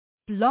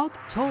Blog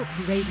Talk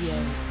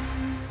Radio.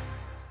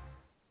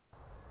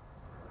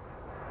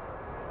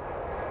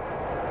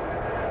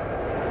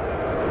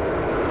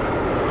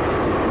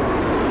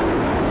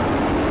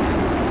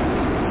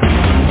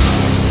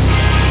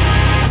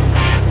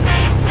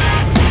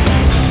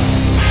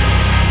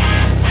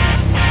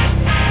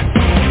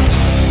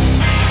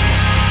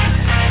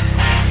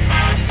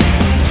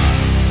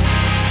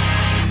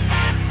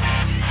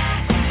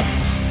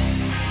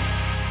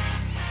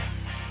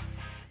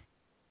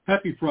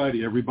 Happy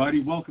Friday,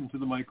 everybody. Welcome to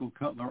the Michael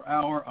Cutler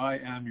Hour. I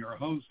am your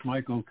host,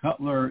 Michael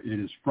Cutler. It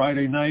is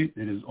Friday night.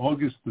 It is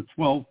August the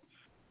 12th,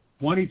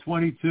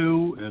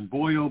 2022. And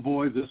boy, oh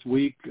boy, this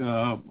week,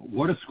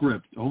 what a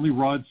script. Only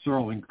Rod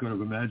Serling could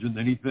have imagined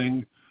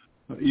anything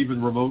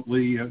even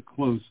remotely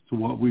close to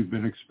what we've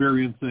been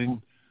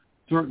experiencing.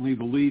 Certainly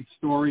the lead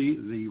story,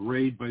 the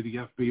raid by the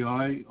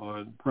FBI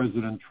on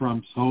President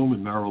Trump's home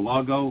in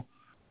Mar-a-Lago.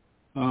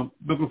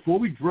 But before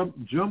we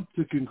jump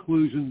to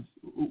conclusions,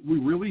 we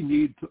really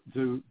need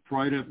to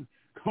try to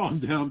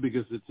calm down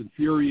because it's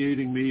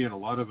infuriating me and a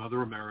lot of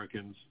other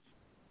Americans.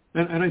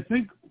 And I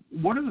think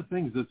one of the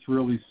things that's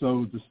really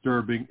so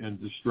disturbing and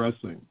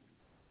distressing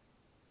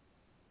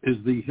is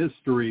the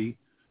history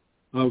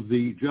of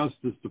the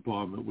Justice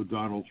Department with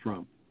Donald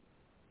Trump.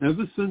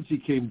 Ever since he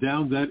came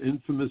down that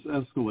infamous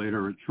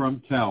escalator at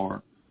Trump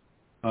Tower,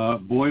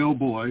 boy, oh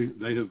boy,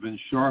 they have been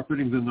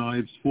sharpening the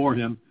knives for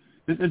him.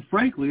 And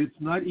frankly, it's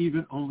not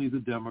even only the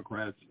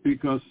Democrats,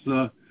 because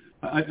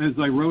as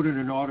I wrote in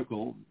an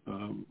article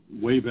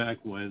way back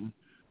when,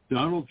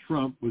 Donald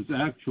Trump was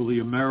actually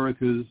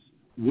America's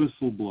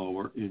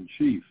whistleblower in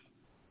chief.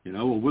 You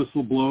know, a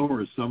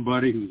whistleblower is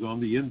somebody who's on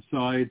the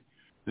inside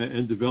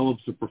and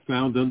develops a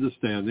profound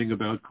understanding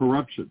about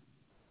corruption,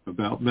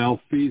 about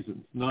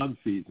malfeasance,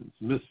 nonfeasance,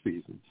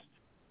 misfeasance.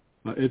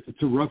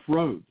 It's a rough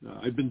road.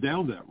 I've been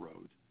down that road.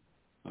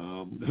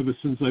 Ever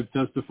since I've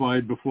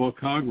testified before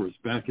Congress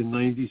back in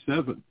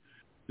 '97,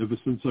 ever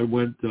since I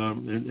went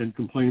and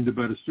complained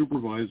about a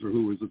supervisor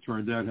who, as it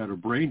turned out, had a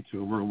brain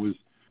tumor and was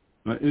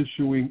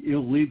issuing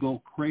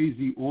illegal,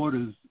 crazy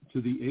orders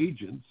to the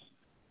agents,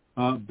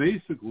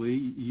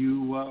 basically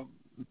you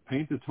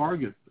paint a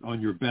target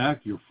on your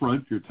back, your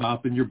front, your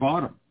top, and your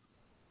bottom.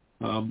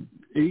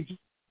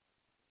 Agents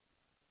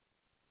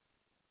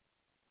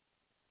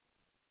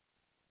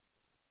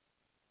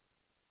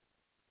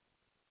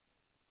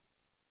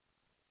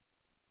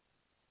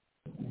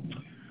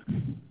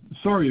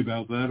Sorry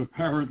about that.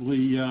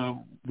 Apparently,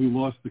 we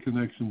lost the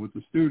connection with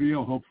the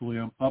studio. Hopefully,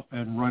 I'm up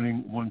and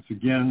running once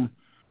again.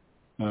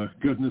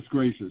 Goodness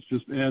gracious.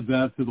 Just add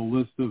that to the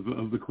list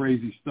of the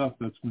crazy stuff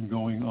that's been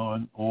going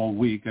on all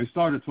week. I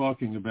started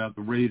talking about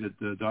the raid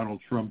at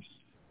Donald Trump's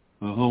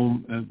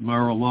home at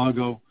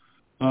Mar-a-Lago.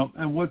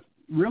 And what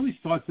really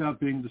starts out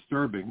being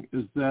disturbing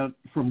is that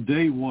from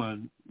day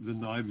one, the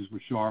knives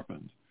were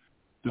sharpened.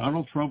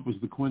 Donald Trump was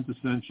the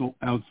quintessential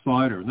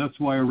outsider, and that's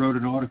why I wrote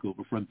an article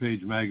for Front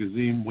Page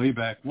Magazine way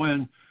back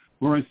when,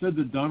 where I said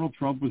that Donald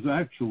Trump was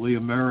actually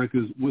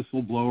America's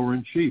whistleblower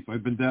in chief.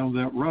 I've been down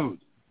that road.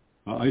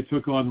 I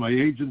took on my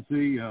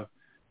agency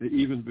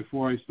even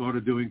before I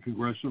started doing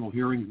congressional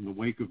hearings in the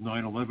wake of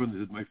 9/11. I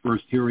did my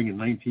first hearing in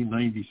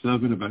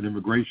 1997 about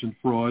immigration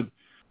fraud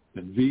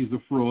and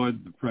visa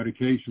fraud, the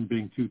predication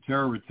being 2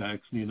 terror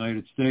attacks in the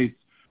United States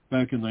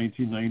back in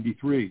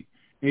 1993.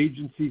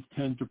 Agencies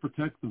tend to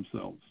protect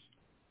themselves.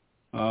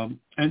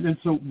 And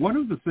so one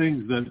of the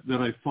things that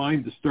I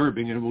find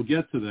disturbing, and we'll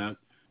get to that,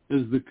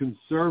 is the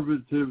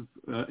conservative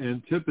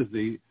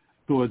antipathy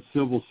towards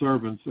civil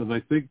servants, and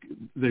I think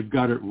they've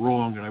got it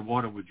wrong, and I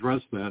want to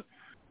address that.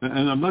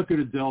 And I'm not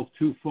going to delve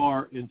too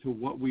far into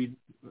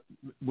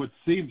what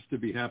seems to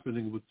be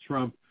happening with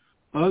Trump,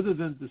 other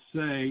than to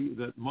say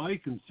that my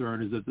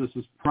concern is that this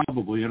is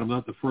probably, and I'm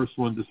not the first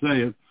one to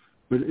say it,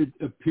 but it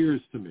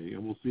appears to me,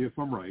 and we'll see if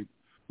I'm right,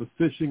 a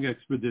fishing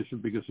expedition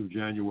because of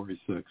January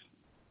 6th.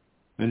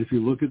 And if you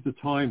look at the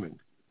timing,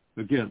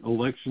 again,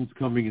 elections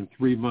coming in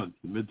 3 months,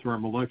 the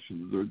midterm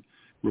elections, the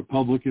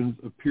Republicans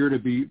appear to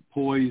be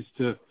poised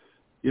to,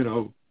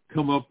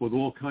 come up with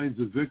all kinds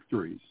of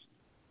victories.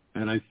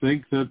 And I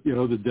think that,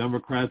 the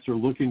Democrats are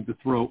looking to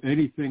throw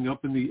anything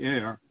up in the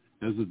air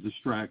as a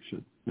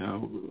distraction.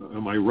 Now,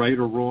 am I right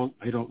or wrong?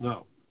 I don't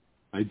know.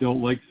 I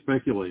don't like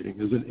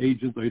speculating. As an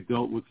agent, I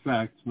dealt with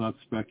facts, not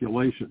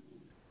speculation.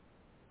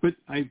 But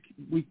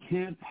we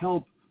can't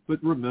help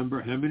but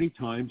remember how many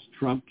times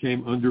Trump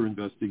came under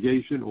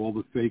investigation, all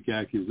the fake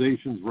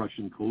accusations,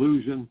 Russian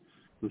collusion,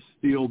 the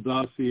Steele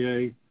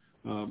dossier,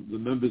 the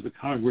members of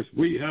Congress,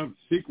 we have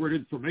secret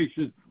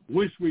information,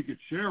 wish we could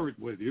share it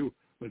with you,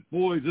 but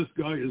boy, this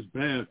guy is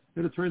bad.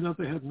 And it turns out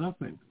they had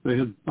nothing. They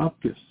had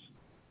bupkis.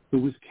 It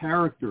was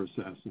character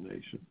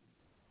assassination.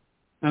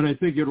 And I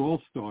think it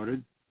all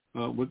started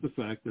with the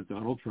fact that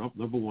Donald Trump,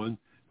 number one,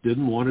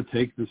 didn't want to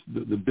take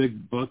the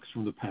big bucks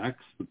from the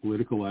PACs, the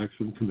political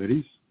action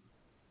committees.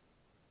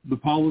 The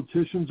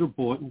politicians are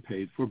bought and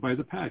paid for by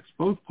the PACs,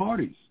 both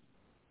parties.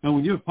 And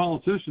when you have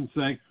politicians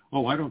saying,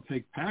 oh, I don't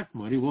take PAC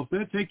money, well, if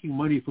they're taking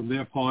money from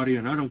their party,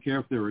 and I don't care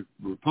if they're a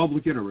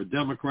Republican or a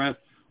Democrat,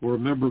 or a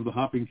member of the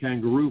Hopping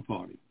Kangaroo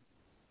Party.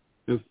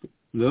 If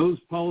those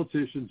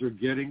politicians are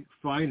getting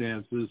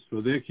finances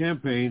for their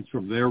campaigns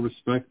from their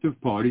respective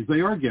parties,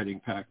 they are getting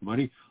PAC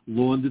money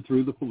laundered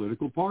through the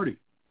political party.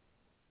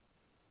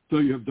 So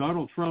you have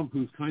Donald Trump,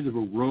 who's kind of a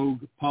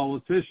rogue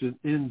politician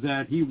in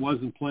that he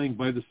wasn't playing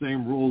by the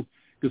same rules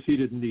because he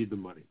didn't need the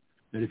money.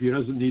 And if he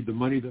doesn't need the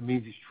money, that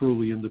means he's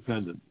truly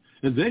independent.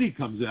 And then he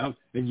comes out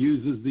and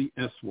uses the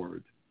S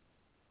word.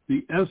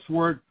 The S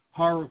word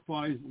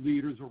horrifies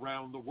leaders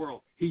around the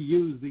world. He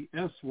used the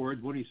S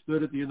word when he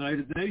stood at the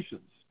United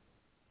Nations.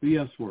 The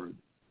S word.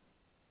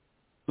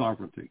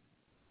 Sovereignty.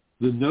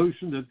 The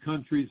notion that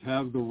countries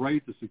have the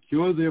right to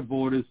secure their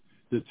borders,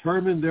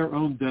 determine their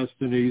own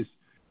destinies,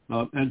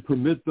 and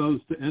permit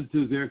those to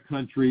enter their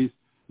countries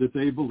that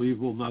they believe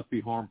will not be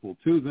harmful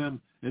to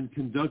them, and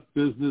conduct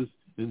business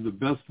in the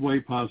best way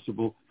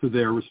possible for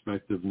their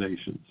respective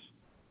nations.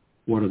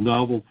 What a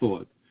novel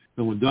thought.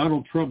 And when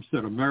Donald Trump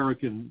said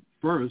American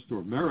first, or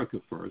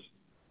America first,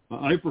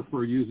 I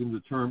prefer using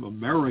the term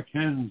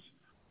Americans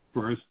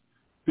first,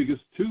 because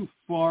too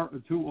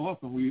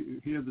often we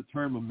hear the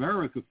term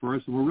America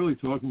first, and we're really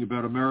talking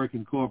about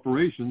American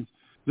corporations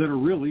that are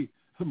really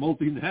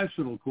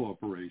multinational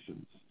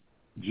corporations.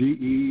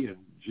 GE and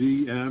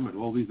GM and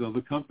all these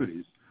other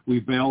companies. We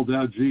bailed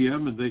out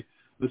GM and they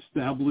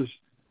established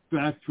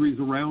factories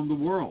around the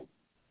world.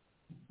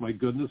 My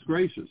goodness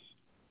gracious.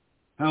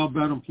 How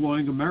about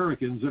employing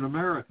Americans in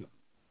America?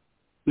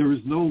 There is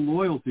no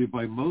loyalty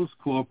by most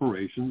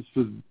corporations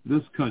for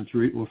this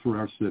country or for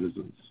our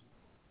citizens.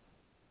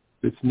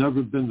 It's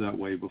never been that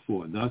way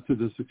before, not to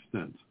this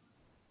extent.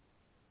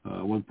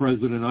 When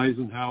President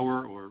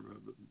Eisenhower, or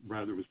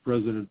rather it was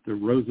President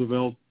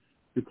Roosevelt,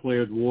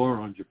 declared war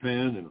on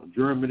Japan and on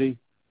Germany,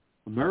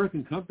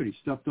 American companies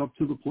stepped up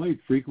to the plate,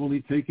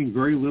 frequently taking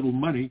very little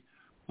money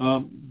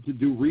to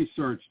do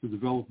research, to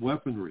develop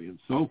weaponry and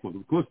so forth.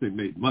 Of course, they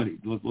made money.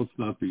 Let's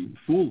not be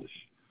foolish.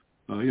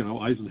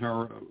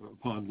 Eisenhower,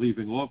 upon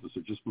leaving office,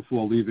 or just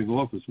before leaving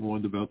office,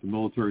 warned about the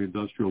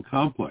military-industrial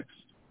complex.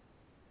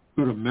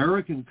 But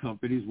American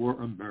companies were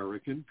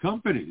American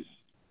companies.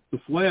 The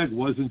flag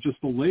wasn't just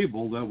a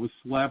label that was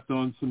slapped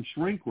on some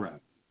shrink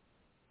wrap.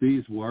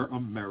 These were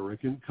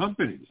American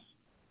companies.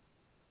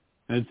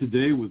 And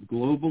today with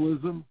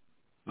globalism,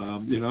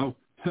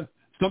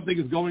 something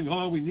is going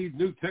on. We need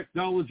new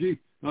technology.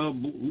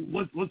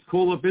 Let's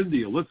call up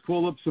India. Let's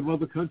call up some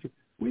other country.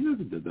 We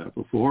never did that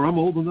before. I'm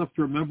old enough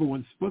to remember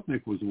when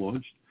Sputnik was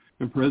launched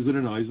and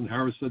President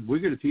Eisenhower said, we're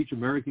going to teach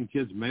American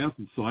kids math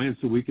and science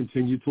so we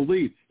continue to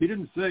lead. He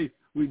didn't say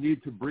we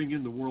need to bring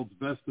in the world's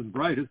best and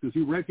brightest, because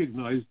he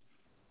recognized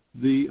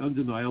the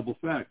undeniable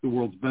fact the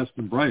world's best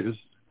and brightest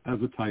has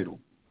a title.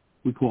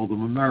 We call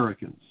them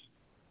Americans.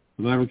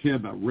 And I don't care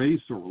about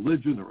race or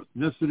religion or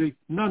ethnicity,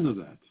 none of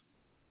that.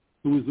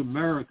 It was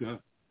America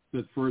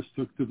that first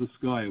took to the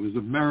sky. It was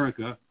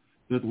America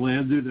that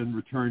landed and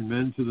returned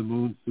men to the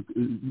moon,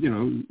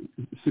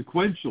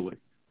 sequentially.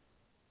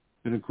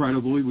 And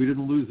incredibly, we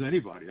didn't lose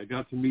anybody. I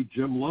got to meet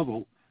Jim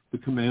Lovell, the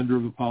commander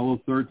of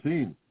Apollo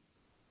 13.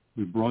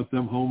 We brought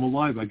them home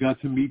alive. I got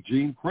to meet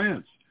Gene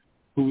Kranz,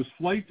 who was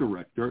flight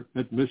director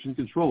at Mission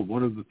Control,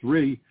 one of the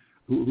three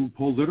who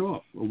pulled it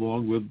off,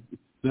 along with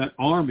that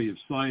army of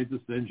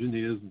scientists,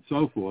 engineers, and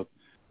so forth,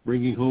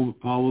 bringing home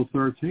Apollo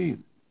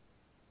 13.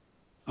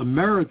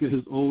 America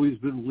has always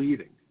been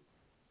leading.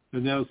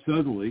 And now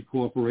suddenly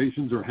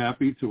corporations are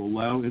happy to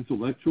allow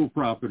intellectual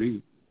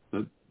property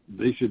that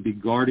they should be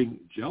guarding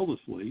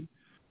jealously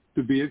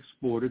to be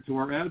exported to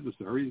our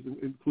adversaries,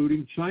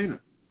 including China.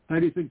 How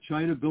do you think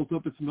China built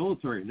up its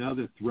military? Now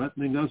they're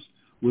threatening us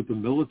with the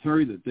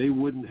military that they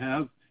wouldn't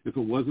have if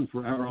it wasn't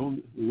for our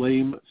own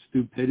lame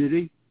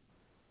stupidity?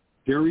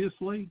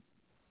 Seriously?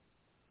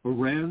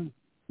 Iran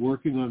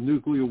working on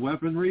nuclear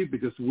weaponry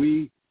because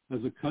we, as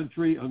a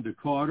country under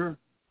Carter,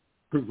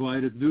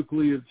 provided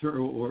nuclear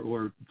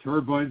or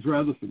turbines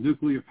rather for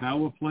nuclear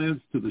power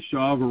plants to the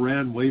Shah of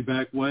Iran way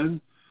back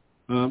when,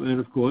 and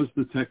of course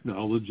the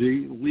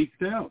technology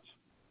leaked out.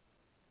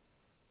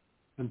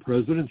 And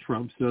President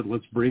Trump said,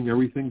 "Let's bring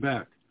everything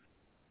back.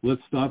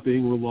 Let's stop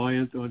being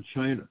reliant on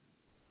China."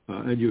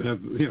 And you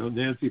have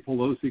Nancy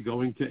Pelosi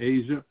going to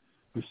Asia.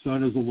 Her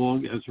son is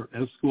along as her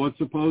escort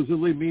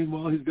supposedly.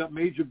 Meanwhile, he's got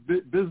major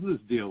business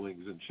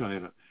dealings in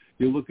China.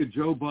 You look at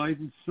Joe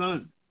Biden's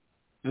son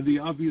and the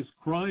obvious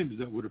crimes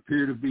that would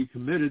appear to be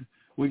committed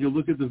when you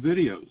look at the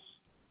videos,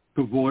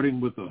 cavorting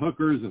with the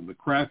hookers and the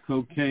crack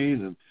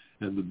cocaine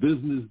and the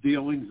business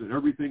dealings and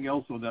everything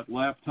else on that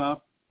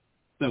laptop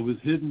that was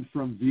hidden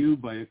from view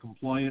by a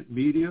compliant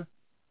media.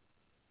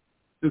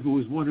 If it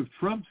was one of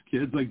Trump's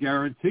kids, I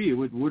guarantee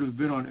you it would have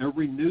been on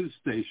every news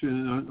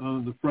station and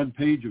on the front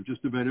page of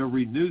just about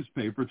every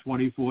newspaper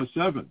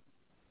 24/7.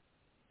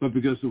 But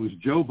because it was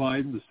Joe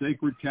Biden, the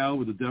sacred cow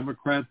of the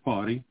Democrat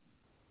Party,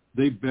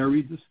 they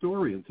buried the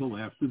story until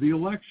after the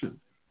election.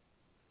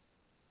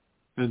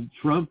 And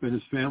Trump and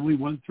his family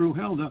went through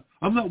hell. Now,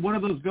 I'm not one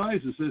of those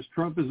guys who says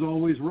Trump is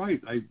always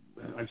right.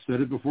 I've said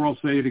it before. I'll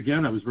say it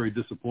again. I was very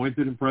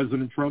disappointed in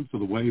President Trump for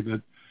the way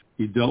that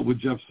He dealt with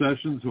Jeff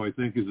Sessions, who I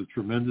think is a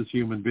tremendous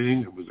human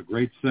being and was a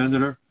great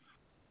senator.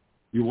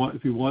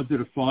 If you wanted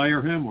to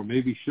fire him or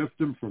maybe shift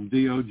him from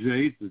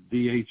DOJ to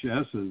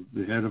DHS as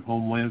the head of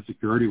Homeland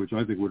Security, which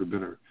I think would have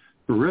been a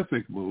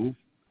terrific move,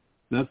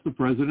 that's the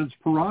president's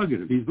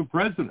prerogative. He's the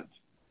president.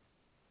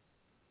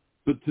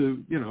 But to,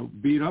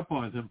 beat up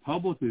on him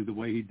publicly the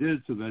way he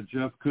did so that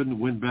Jeff couldn't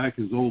win back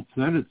his old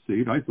Senate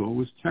seat, I thought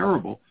was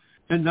terrible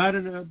and not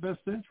in our best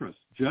interest.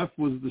 Jeff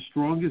was the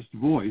strongest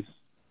voice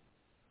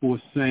for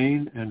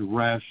sane and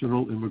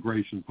rational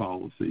immigration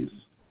policies.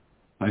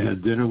 I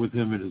had dinner with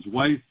him and his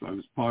wife. I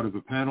was part of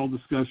a panel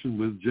discussion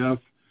with Jeff,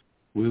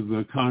 with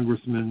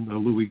Congressman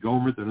Louis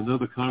Gohmert and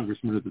another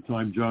congressman at the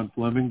time, John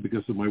Fleming,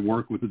 because of my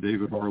work with the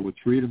David Horowitz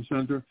Freedom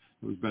Center.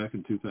 It was back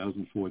in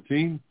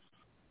 2014.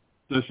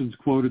 Sessions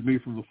quoted me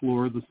from the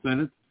floor of the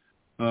Senate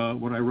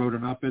when I wrote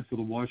an op-ed for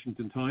the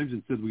Washington Times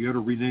and said we ought to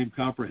rename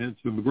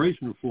comprehensive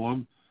immigration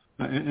reform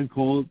and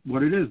call it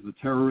what it is, the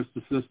Terrorist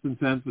Assistance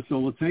and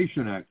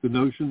Facilitation Act, the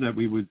notion that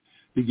we would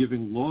be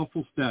giving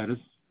lawful status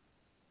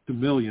to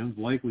millions,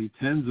 likely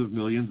tens of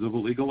millions of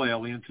illegal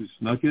aliens who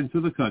snuck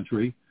into the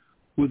country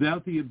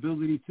without the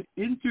ability to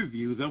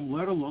interview them,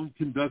 let alone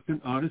conduct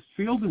an honest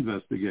field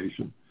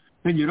investigation.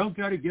 And you don't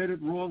got to get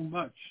it wrong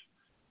much.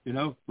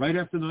 Right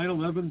after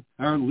 9/11,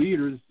 our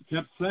leaders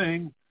kept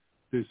saying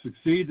to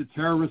succeed, the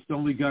terrorists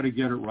only got to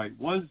get it right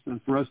once, and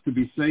for us to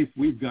be safe,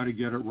 we've got to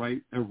get it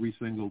right every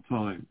single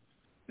time.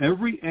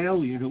 Every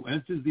alien who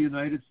enters the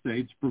United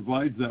States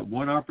provides that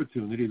one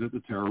opportunity that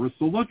the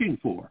terrorists are looking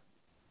for.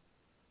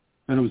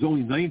 And it was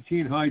only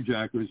 19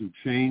 hijackers who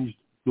changed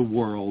the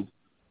world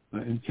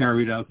and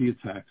carried out the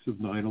attacks of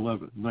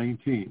 9/11.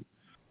 19.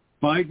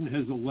 Biden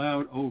has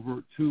allowed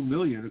over 2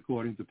 million,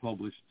 according to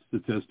published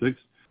statistics,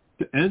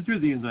 to enter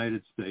the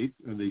United States,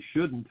 and they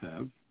shouldn't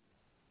have.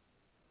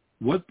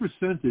 What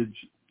percentage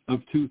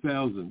of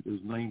 2,000 is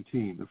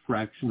 19? A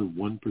fraction of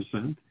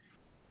 1%?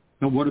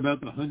 And what about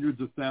the hundreds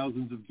of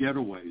thousands of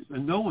getaways?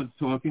 And no one's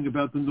talking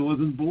about the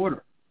northern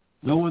border.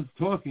 No one's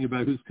talking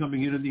about who's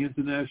coming in the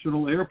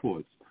international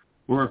airports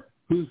or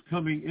who's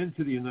coming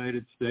into the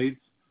United States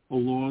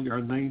along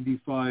our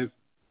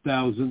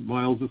 95,000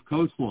 miles of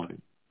coastline.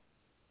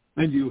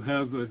 And you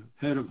have a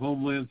head of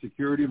Homeland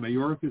Security,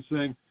 Mayorkas,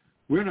 saying,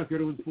 we're not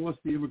going to enforce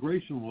the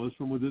immigration laws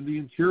from within the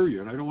interior.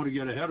 And I don't want to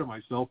get ahead of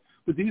myself,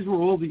 but these were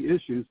all the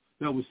issues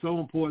that were so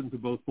important to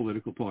both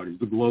political parties,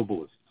 the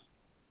globalists.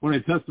 When I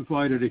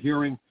testified at a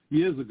hearing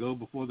years ago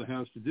before the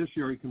House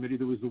Judiciary Committee,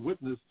 there was a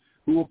witness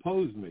who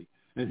opposed me.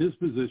 And his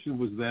position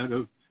was that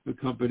of a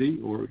company,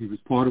 or he was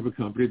part of a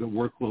company that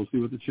worked closely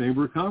with the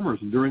Chamber of Commerce.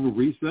 And during a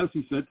recess,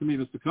 he said to me,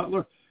 Mr.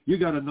 Cutler, you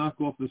got to knock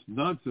off this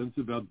nonsense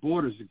about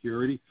border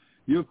security.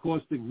 You're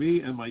costing me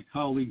and my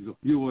colleagues,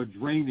 you are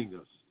draining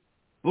us.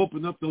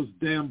 Open up those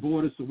damn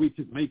borders so we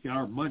can make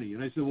our money.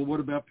 And I said, well, what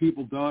about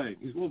people dying?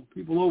 He said, well,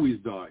 people always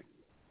die.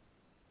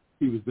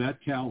 He was that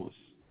callous,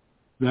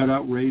 that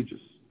outrageous.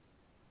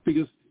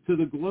 Because to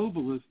the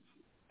globalists,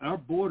 our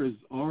borders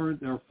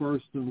aren't our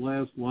first and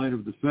last line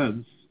of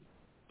defense.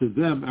 To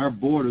them, our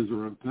borders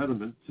are an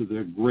impediment to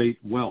their great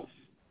wealth,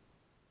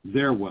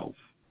 their wealth.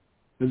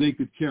 And they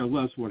could care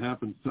less what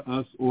happens to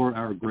us or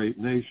our great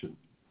nation.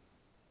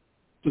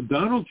 So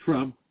Donald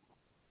Trump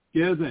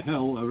scared the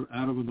hell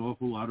out of an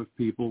awful lot of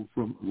people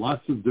from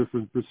lots of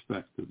different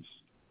perspectives.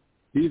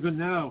 Even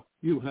now,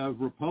 you have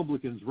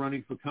Republicans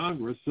running for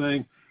Congress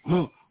saying,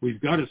 oh,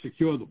 we've got to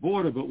secure the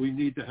border, but we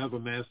need to have a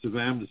massive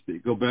amnesty.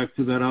 Go back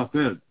to that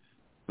op-ed.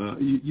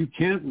 You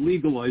can't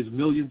legalize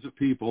millions of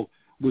people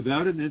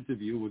without an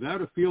interview, without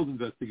a field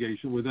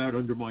investigation, without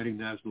undermining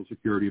national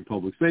security and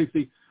public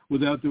safety,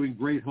 without doing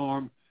great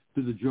harm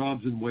to the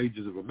jobs and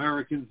wages of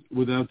Americans,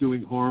 without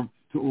doing harm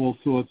to all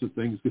sorts of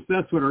things, because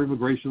that's what our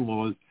immigration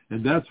laws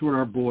and that's what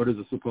our borders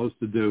are supposed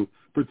to do,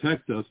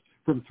 protect us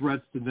from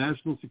threats to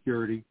national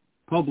security,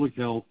 public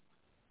health,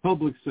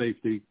 public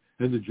safety,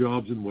 and the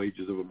jobs and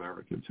wages of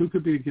Americans. Who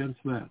could be against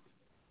that?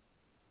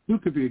 Who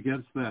could be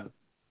against that?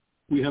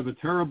 We have a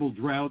terrible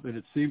drought, and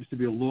it seems to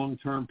be a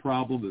long-term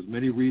problem. There's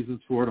many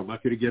reasons for it. I'm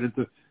not going to get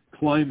into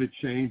climate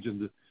change,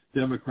 and the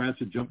Democrats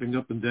are jumping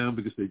up and down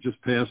because they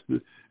just passed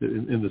in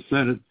the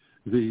Senate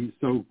the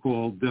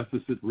so-called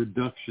Deficit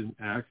Reduction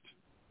Act,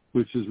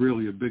 which is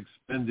really a big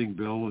spending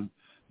bill, and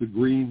the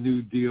Green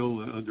New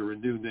Deal under a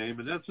new name.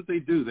 And that's what they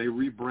do. They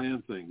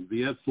rebrand things.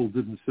 The Edsel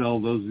didn't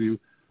sell. Those of you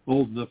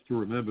old enough to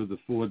remember the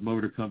Ford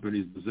Motor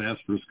Company's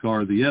disastrous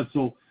car, the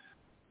Edsel.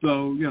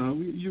 So,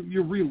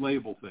 you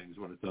relabel things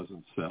when it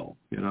doesn't sell.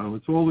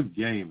 It's all a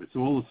game. It's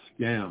all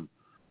a scam.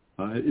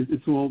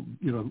 It's all,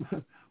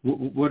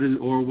 what did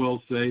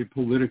Orwell say?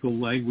 Political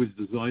language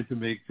designed to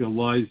make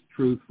lies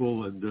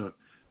truthful and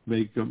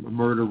make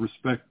murder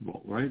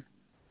respectable, right?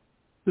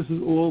 This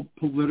is all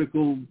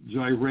political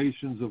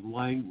gyrations of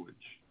language.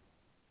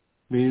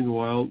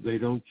 Meanwhile, they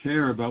don't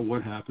care about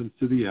what happens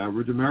to the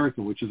average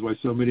American, which is why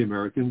so many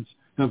Americans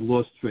have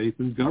lost faith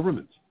in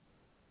government.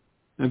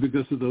 And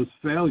because of those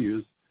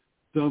failures,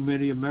 so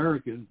many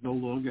Americans no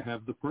longer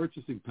have the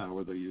purchasing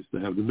power they used to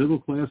have. The middle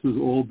class has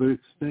all been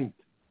extinct.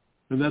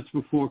 And that's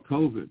before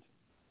COVID.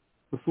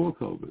 Before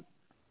COVID.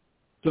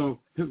 So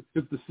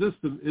if the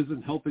system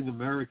isn't helping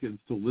Americans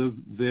to live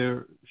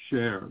their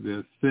share,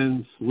 their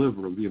thin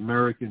sliver of the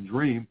American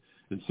dream,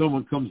 and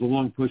someone comes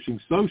along pushing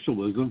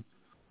socialism,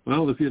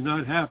 well, if you're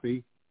not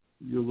happy,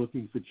 you're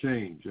looking for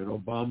change. And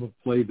Obama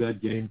played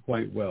that game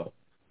quite well,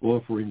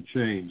 offering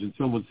change. And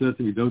someone said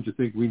to me, don't you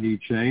think we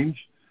need change?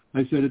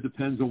 I said, it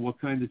depends on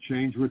what kind of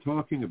change we're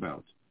talking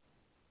about.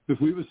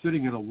 If we were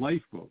sitting in a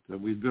lifeboat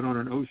and we'd been on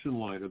an ocean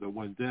liner that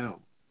went down,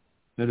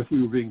 and if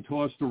we were being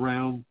tossed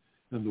around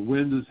and the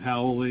wind is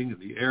howling and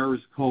the air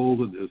is cold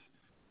and there's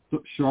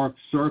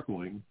sharks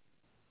circling,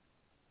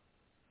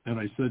 and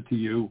I said to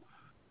you,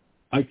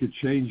 I could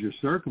change your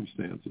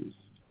circumstances,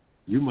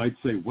 you might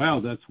say, wow,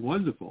 that's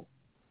wonderful,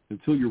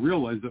 until you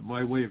realize that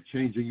my way of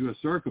changing your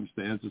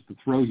circumstances is to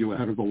throw you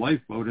out of the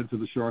lifeboat into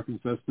the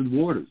shark-infested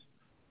waters,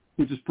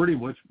 which is pretty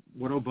much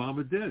what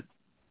Obama did.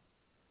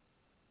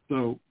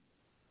 So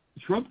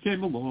Trump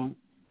came along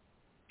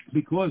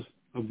because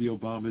of the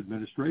Obama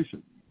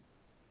administration.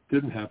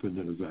 Didn't happen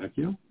in a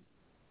vacuum.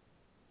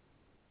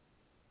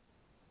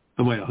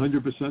 Am I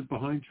 100%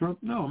 behind Trump?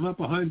 No, I'm not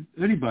behind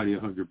anybody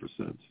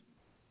 100%.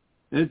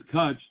 Ed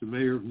Koch, the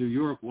mayor of New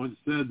York, once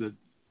said that,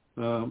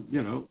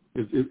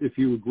 if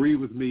you agree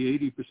with me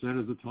 80%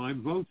 of the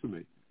time, vote for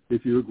me.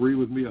 If you agree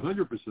with me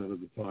 100% of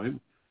the time,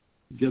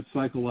 get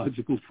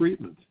psychological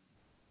treatment.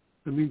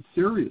 I mean,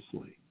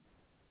 seriously.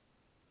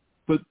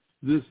 But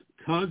this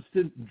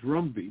constant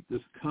drumbeat,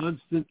 this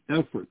constant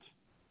effort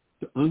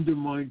to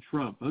undermine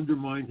Trump,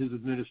 undermine his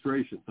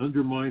administration,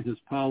 undermine his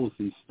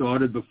policies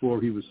started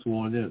before he was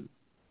sworn in.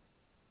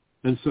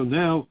 And so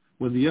now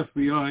when the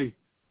FBI,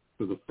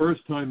 for the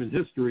first time in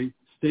history,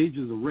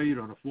 stages a raid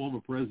on a former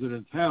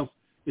president's house,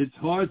 it's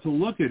hard to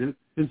look at it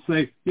and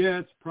say, yeah,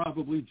 it's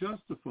probably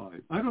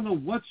justified. I don't know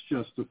what's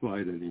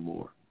justified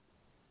anymore.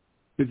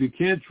 If you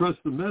can't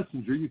trust the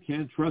messenger, you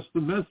can't trust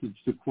the message,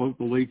 to quote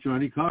the late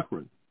Johnny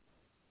Cochran.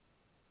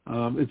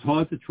 It's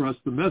hard to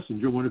trust the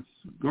messenger when it's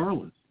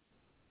Garland,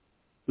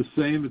 the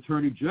same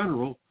attorney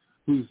general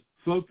who's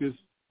focused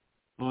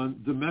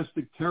on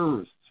domestic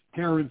terrorists,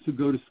 parents who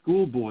go to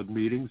school board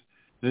meetings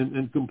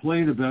and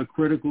complain about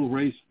critical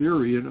race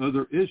theory and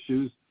other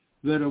issues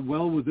that are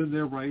well within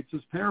their rights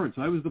as parents.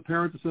 I was the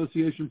Parent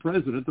Association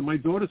president of my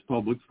daughter's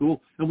public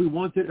school, and we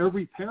wanted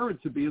every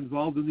parent to be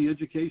involved in the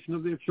education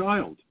of their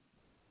child.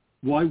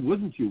 Why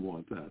wouldn't you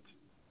want that?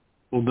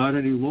 Well, not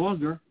any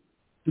longer.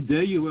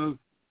 Today you have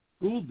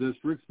school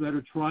districts that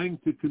are trying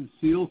to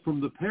conceal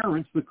from the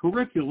parents the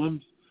curricula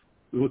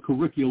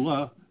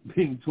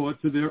being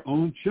taught to their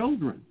own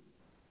children.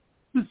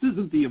 This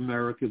isn't the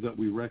America that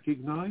we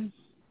recognize.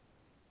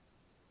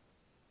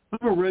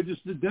 I'm a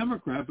registered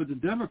Democrat, but the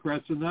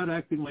Democrats are not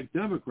acting like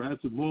Democrats,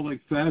 but more like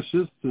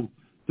fascists and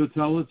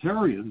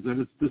totalitarians, and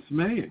it's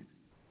dismaying.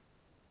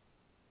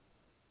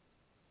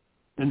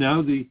 And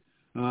now the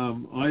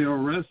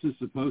IRS is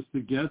supposed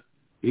to get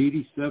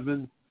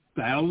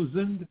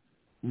 87,000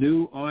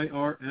 new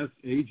IRS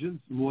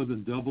agents, more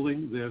than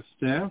doubling their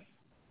staff.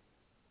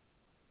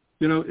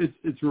 You know,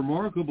 it's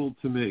remarkable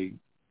to me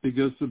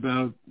because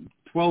about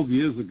 12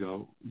 years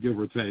ago, give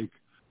or take,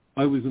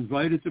 I was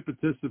invited to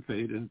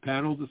participate in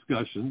panel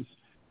discussions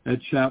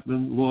at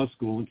Chapman Law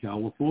School in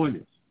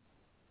California.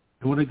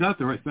 And when I got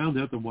there, I found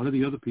out that one of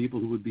the other people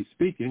who would be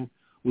speaking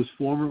was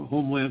former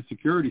Homeland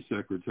Security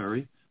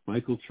Secretary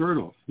Michael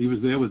Chertoff. He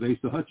was there with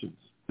Asa Hutchins.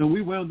 And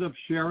we wound up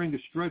sharing a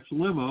stretch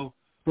limo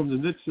from the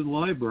Nixon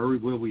Library,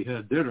 where we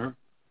had dinner,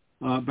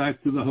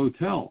 back to the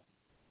hotel.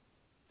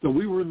 So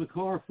we were in the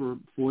car for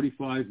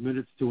 45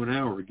 minutes to an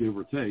hour, give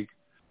or take,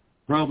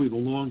 probably the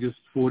longest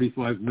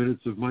 45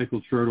 minutes of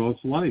Michael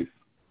Chertoff's life.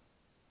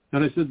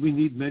 And I said, we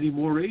need many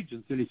more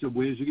agents. And he said,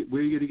 where are you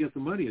going to get the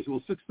money? I said,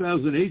 well,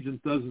 6,000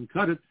 agents doesn't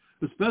cut it,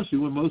 especially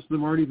when most of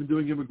them aren't even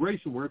doing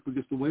immigration work,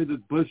 because the way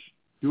that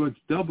George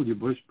W.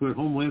 Bush put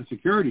Homeland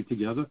Security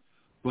together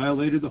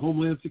violated the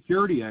Homeland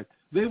Security Act.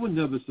 They were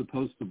never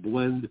supposed to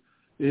blend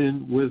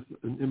in with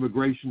an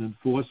immigration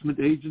enforcement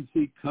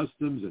agency,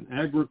 customs and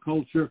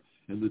agriculture,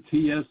 and the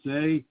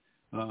TSA,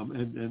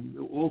 and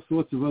all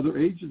sorts of other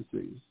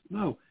agencies.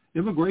 No,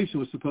 immigration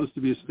was supposed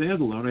to be a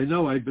standalone. I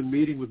know I'd been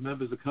meeting with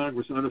members of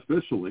Congress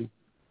unofficially.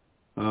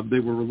 They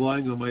were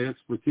relying on my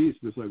expertise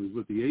because I was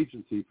with the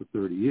agency for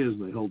 30 years,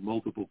 and I held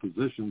multiple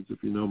positions,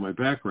 if you know my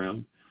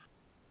background.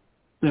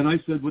 And I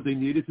said what they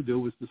needed to do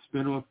was to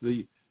spin off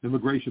the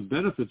immigration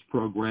benefits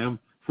program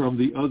from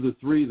the other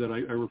three that I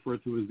refer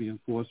to as the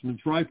enforcement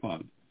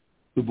tripod.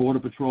 The Border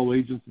Patrol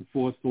agents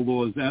enforce the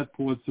laws at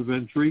ports of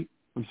entry.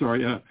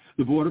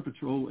 The Border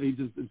Patrol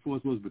agents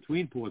enforce laws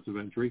between ports of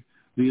entry.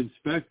 The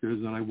inspectors,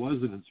 and I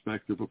was an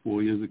inspector for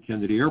 4 years at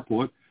Kennedy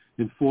Airport,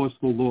 enforce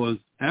the laws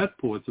at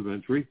ports of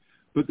entry,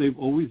 but they've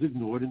always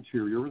ignored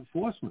interior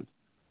enforcement.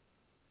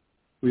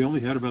 We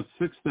only had about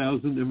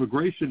 6,000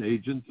 immigration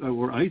agents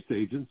or ICE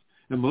agents,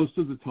 and most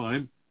of the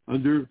time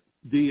under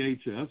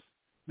DHS,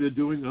 they're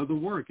doing other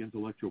work,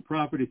 intellectual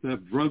property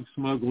theft, drug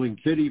smuggling,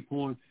 kiddie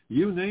porn,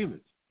 you name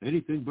it,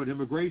 anything but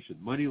immigration,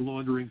 money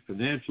laundering,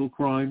 financial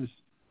crimes.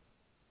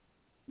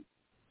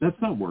 That's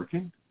not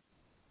working.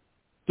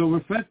 So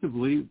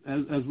effectively,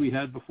 as we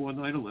had before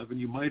 9/11,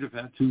 you might have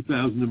had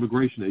 2,000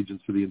 immigration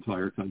agents for the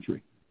entire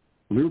country.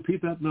 Let me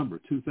repeat that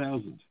number,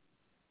 2,000.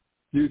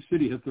 New York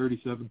City had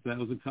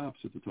 37,000 cops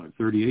at the time,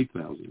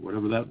 38,000,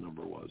 whatever that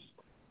number was.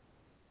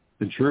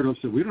 And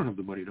Chertoff said, we don't have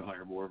the money to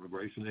hire more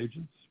immigration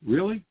agents.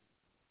 Really?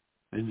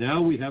 And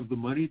now we have the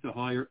money to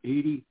hire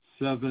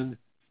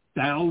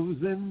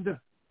 87,000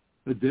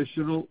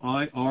 additional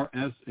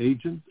IRS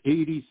agents,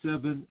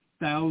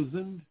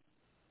 87,000,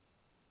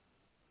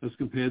 as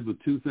compared with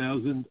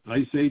 2,000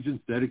 ICE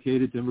agents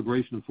dedicated to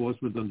immigration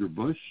enforcement under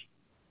Bush.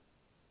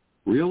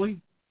 Really?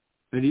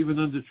 And even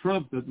under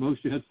Trump, at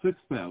most you had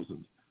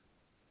 6,000.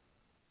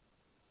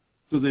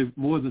 So they've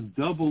more than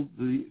doubled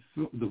the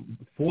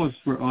force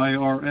for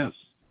IRS.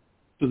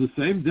 So the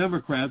same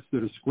Democrats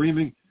that are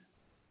screaming,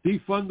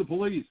 defund the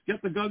police,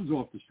 get the guns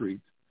off the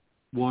streets,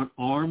 want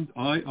armed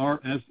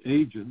IRS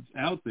agents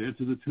out there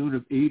to the tune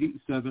of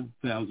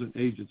 87,000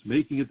 agents,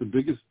 making it the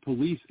biggest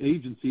police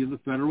agency in the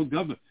federal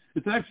government.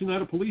 It's actually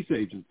not a police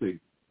agency.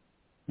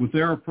 With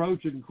their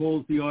approach, it can call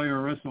it the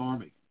IRS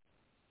Army.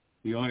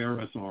 The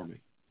IRS Army.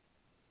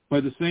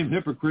 By the same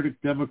hypocritic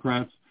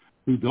Democrats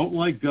who don't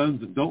like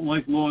guns and don't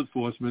like law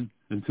enforcement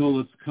until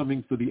it's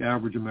coming for the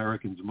average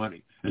American's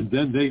money. And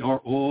then they are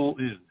all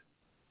in.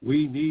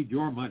 We need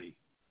your money.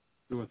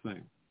 Do a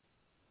thing.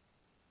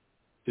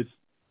 It's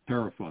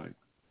terrifying.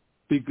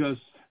 Because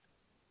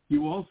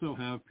you also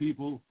have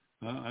people,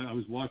 I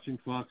was watching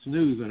Fox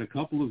News, and a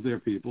couple of their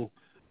people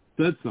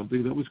said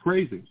something that was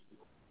crazy.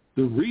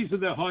 The reason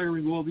they're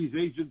hiring all these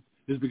agents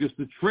is because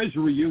the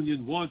Treasury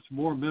Union wants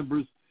more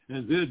members,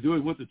 and they're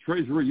doing what the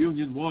Treasury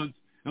Union wants,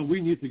 and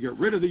we need to get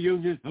rid of the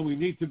union, and we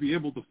need to be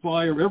able to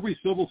fire every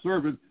civil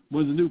servant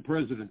when the new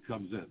president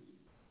comes in.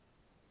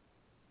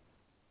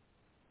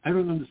 I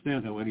don't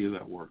understand how any of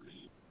that works.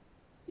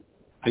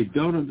 I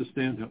don't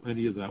understand how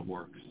any of that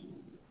works.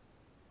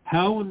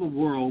 How in the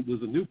world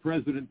does a new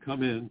president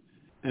come in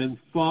and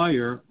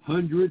fire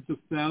hundreds of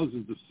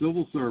thousands of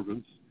civil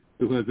servants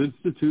who have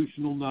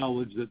institutional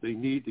knowledge that they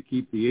need to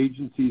keep the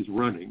agencies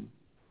running?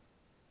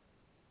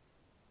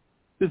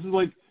 This is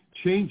like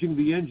changing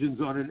the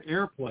engines on an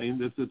airplane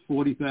that's at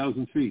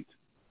 40,000 feet.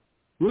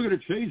 We're going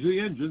to change the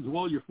engines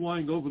while you're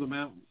flying over the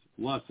mountains.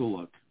 Lots of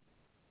luck.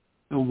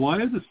 And why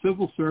are the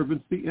civil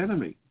servants the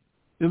enemy?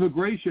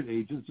 Immigration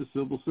agents are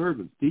civil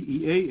servants.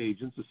 DEA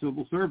agents are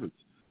civil servants.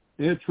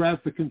 Air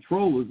traffic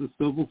controllers are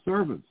civil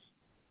servants.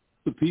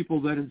 The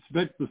people that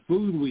inspect the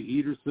food we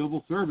eat are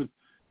civil servants.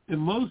 And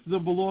most of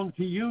them belong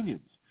to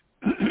unions.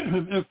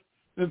 If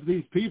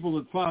these people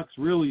at Fox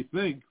really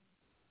think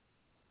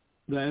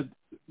that,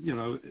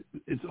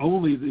 it's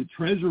only the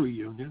Treasury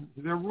Union,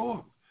 they're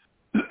wrong.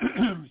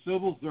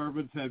 Civil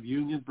servants have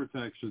union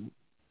protection.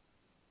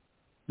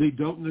 They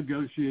don't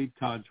negotiate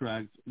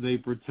contracts. They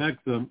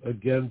protect them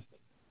against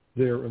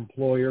their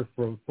employer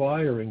from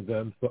firing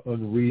them for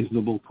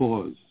unreasonable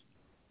cause.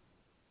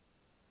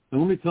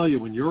 And let me tell you,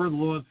 when you're in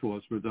law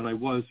enforcement, and I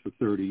was for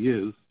 30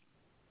 years,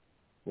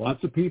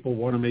 lots of people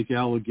want to make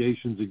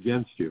allegations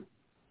against you.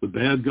 The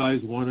bad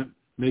guys want to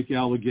make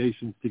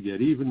allegations to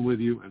get even with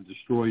you and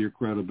destroy your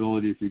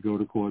credibility if you go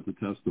to court to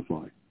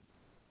testify.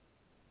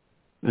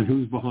 And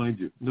who's behind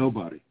you?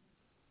 Nobody.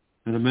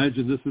 And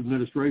imagine this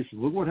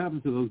administration. Look what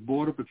happened to those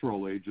Border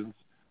Patrol agents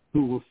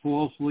who were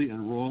falsely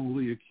and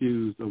wrongly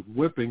accused of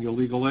whipping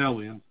illegal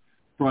aliens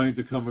trying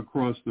to come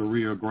across the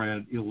Rio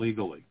Grande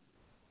illegally.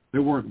 They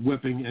weren't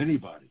whipping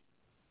anybody.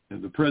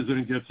 And the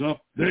president gets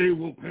up, they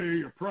will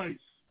pay a price.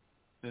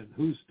 And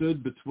who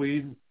stood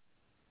between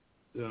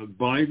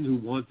Biden, who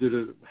wanted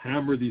to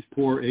hammer these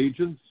poor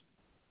agents,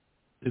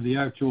 and the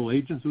actual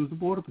agents? It was the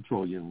Border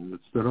Patrol Union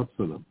that stood up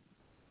for them.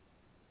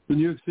 The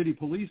New York City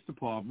Police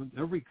Department,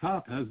 every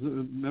cop has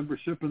a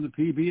membership in the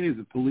PBA,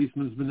 the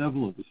Policemen's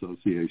Benevolent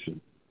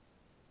Association.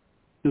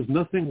 There's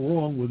nothing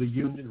wrong with a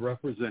union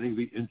representing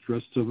the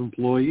interests of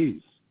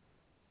employees.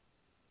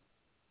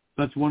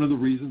 That's one of the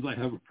reasons I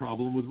have a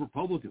problem with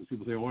Republicans.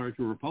 People say, why aren't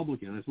you a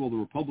Republican? I said, well, the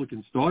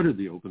Republicans started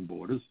the open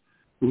borders.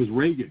 It was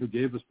Reagan who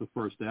gave us the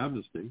first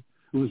amnesty.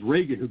 It was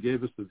Reagan who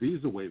gave us the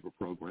visa waiver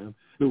program.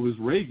 It was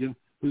Reagan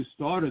who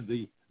started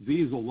the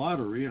visa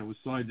lottery, and it was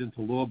signed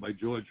into law by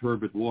George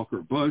Herbert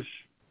Walker Bush.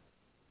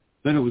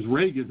 Then it was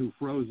Reagan who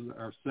froze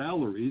our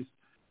salaries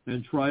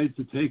and tried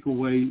to take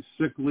away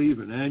sick leave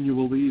and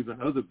annual leave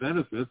and other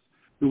benefits.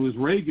 It was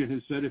Reagan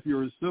who said if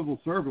you're a civil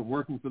servant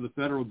working for the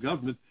federal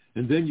government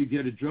and then you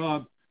get a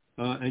job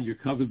and you're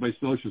covered by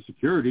Social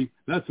Security,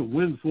 that's a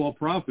windfall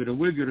profit, and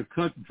we're going to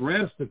cut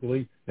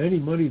drastically any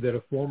money that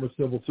a former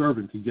civil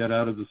servant can get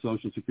out of the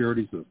Social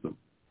Security system.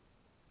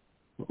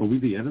 Are we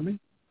the enemy?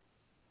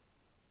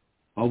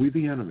 Are we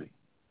the enemy?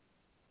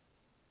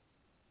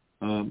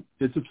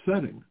 It's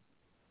upsetting.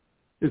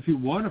 If you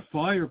want to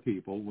fire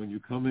people when you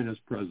come in as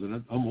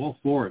president, I'm all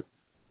for it.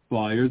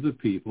 Fire the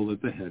people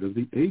at the head of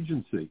the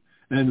agency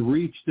and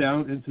reach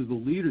down into the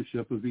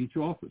leadership of each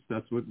office.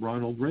 That's what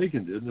Ronald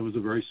Reagan did, and it was a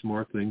very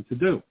smart thing to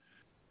do.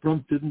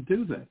 Trump didn't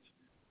do that.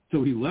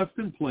 So he left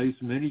in place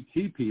many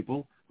key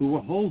people who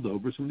were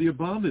holdovers from the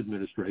Obama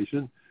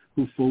administration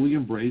who fully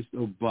embraced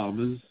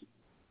Obama's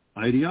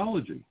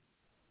ideology.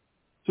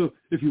 So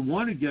if you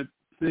want to get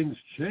things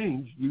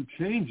changed, you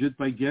change it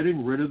by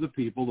getting rid of the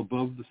people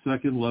above the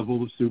second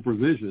level of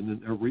supervision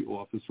in every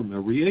office from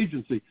every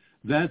agency.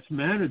 That's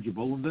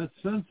manageable and that's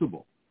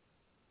sensible.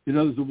 You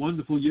know, there's a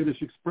wonderful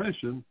Yiddish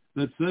expression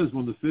that says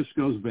when the fish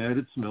goes bad,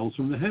 it smells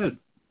from the head.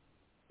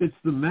 It's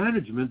the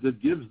management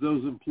that gives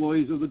those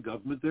employees of the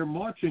government their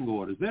marching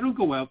orders. They don't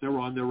go out there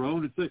on their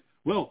own and say,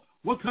 well,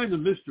 what kind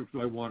of mischief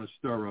do I want to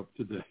stir up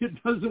today?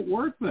 It doesn't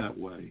work that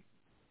way.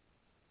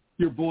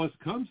 Your boss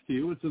comes to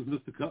you and says,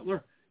 Mr.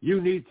 Cutler, you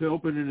need to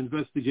open an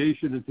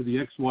investigation into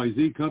the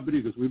XYZ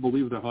company because we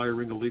believe they're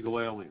hiring illegal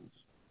aliens.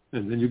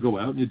 And then you go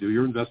out and you do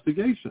your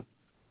investigation.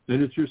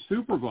 And it's your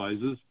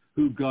supervisors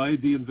who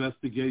guide the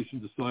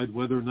investigation, decide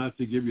whether or not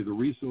to give you the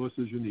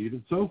resources you need,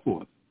 and so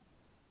forth.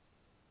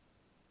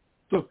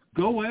 So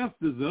go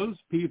after those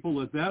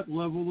people at that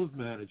level of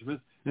management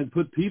and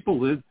put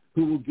people in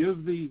who will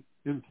give the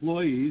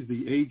employees,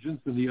 the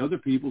agents, and the other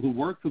people who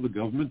work for the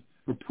government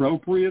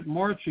appropriate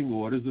marching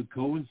orders that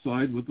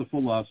coincide with the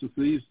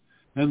philosophies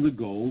and the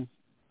goals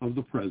of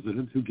the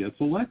president who gets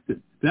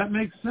elected. That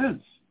makes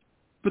sense.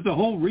 But the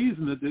whole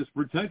reason that there's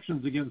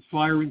protections against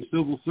firing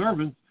civil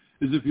servants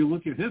is if you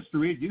look at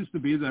history, it used to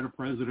be that a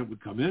president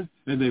would come in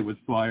and they would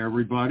fire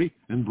everybody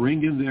and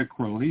bring in their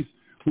cronies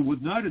who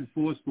would not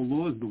enforce the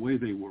laws the way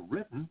they were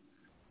written,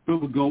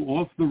 but would go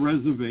off the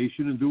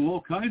reservation and do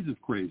all kinds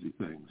of crazy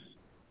things.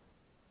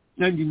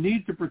 And you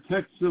need to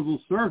protect civil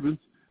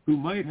servants who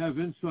might have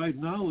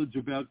inside knowledge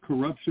about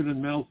corruption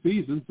and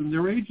malfeasance in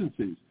their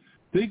agencies.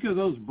 Think of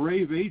those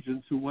brave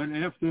agents who went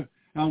after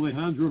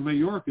Alejandro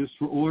Mayorkas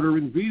for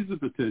ordering visa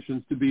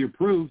petitions to be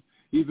approved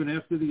even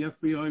after the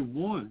FBI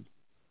warned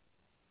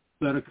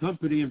that a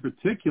company in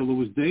particular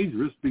was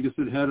dangerous because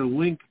it had a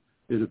link,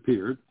 it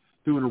appeared,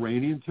 to an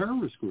Iranian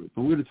terrorist group.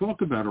 I'm going to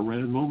talk about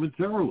Iran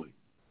momentarily.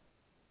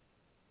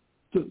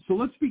 So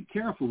let's be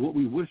careful what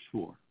we wish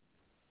for.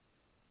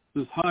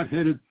 This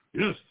hot-headed,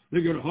 yes,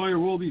 they're going to hire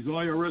all these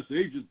IRS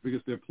agents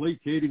because they're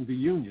placating the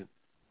union.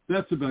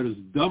 That's about as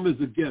dumb as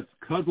it gets.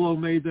 Cutler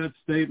made that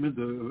statement.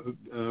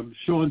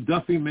 Sean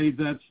Duffy made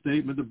that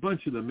statement. A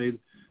bunch of them made.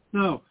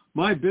 No,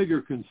 my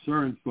bigger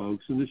concern,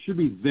 folks, and it should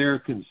be their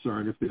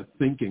concern if they're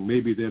thinking,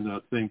 maybe they're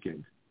not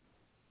thinking,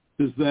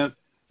 is that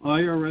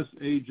IRS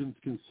agents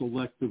can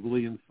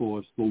selectively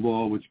enforce the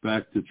law, which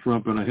back to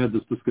Trump, and I had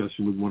this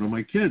discussion with one of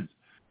my kids.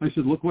 I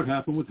said, look what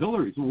happened with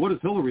Hillary. So what does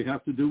Hillary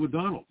have to do with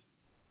Donald?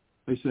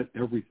 I said,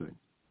 everything.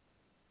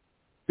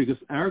 Because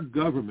our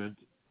government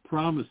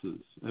promises,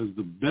 as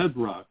the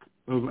bedrock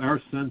of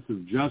our sense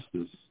of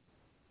justice,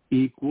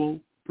 equal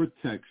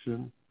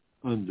protection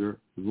under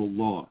the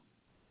law.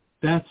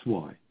 That's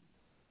why.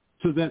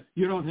 So that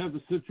you don't have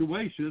a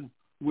situation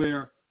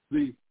where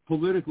the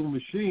political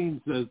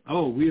machine says,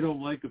 oh, we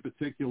don't like a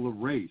particular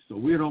race, or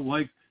we don't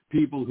like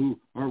people who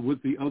are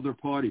with the other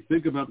party.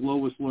 Think about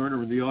Lois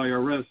Lerner and the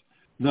IRS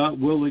not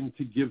willing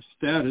to give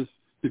status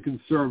to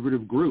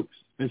conservative groups.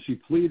 And she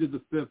pleaded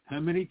the fifth how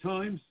many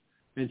times?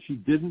 And she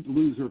didn't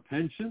lose her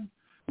pension.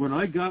 When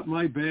I got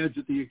my badge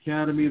at the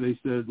academy, they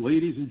said,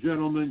 ladies and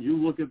gentlemen, you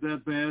look at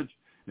that badge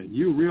and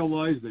you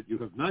realize that you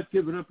have not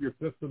given up your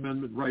Fifth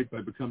Amendment right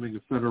by becoming a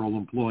federal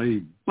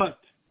employee. But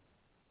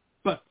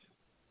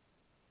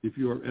if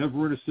you are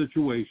ever in a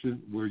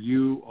situation where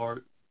you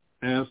are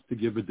asked to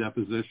give a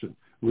deposition,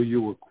 where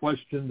you were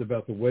questioned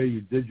about the way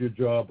you did your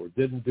job or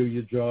didn't do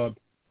your job,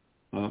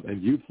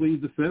 and you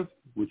plead the fifth,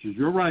 which is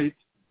your right,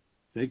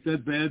 take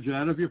that badge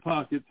out of your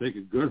pocket, take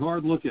a good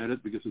hard look at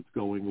it because it's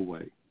going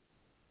away.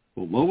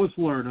 Well, Lois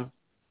Lerner,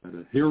 at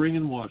a hearing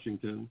in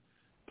Washington,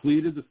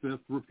 pleaded the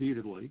fifth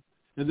repeatedly,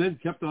 and then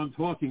kept on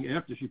talking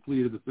after she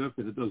pleaded the fifth,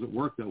 and it doesn't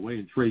work that way,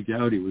 and Trey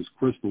Gowdy was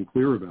crystal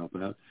clear about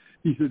that.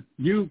 He said,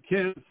 you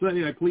can't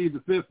say I plead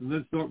the fifth and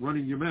then start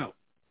running your mouth.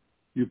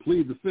 You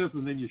plead the fifth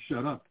and then you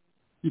shut up.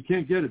 You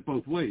can't get it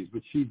both ways,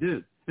 but she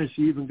did, and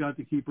she even got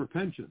to keep her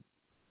pension.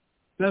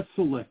 That's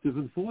selective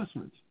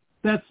enforcement.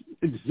 That's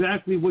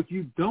exactly what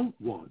you don't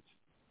want.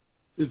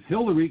 If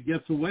Hillary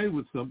gets away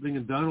with something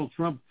and Donald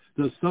Trump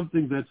does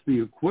something that's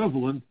the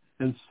equivalent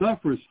and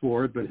suffers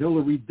for it, but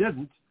Hillary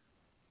didn't,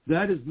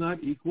 that is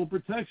not equal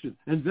protection.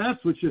 And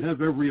that's what should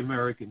have every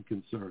American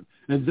concerned.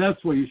 And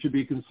that's why you should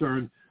be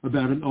concerned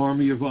about an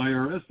army of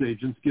IRS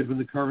agents given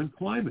the current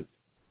climate.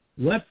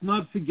 Let's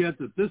not forget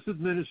that this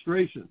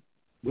administration,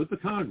 with the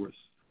Congress,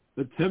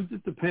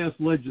 attempted to pass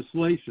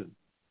legislation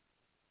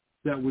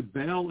that would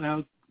bail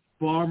out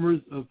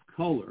farmers of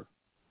color,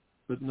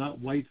 but not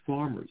white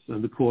farmers,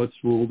 and the courts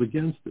ruled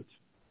against it.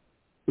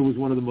 It was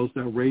one of the most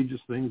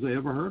outrageous things I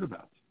ever heard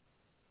about.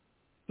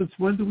 Since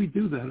when do we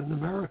do that in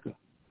America?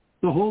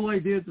 The whole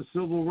idea of the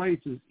civil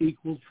rights is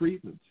equal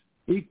treatment,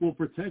 equal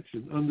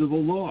protection under the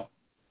law,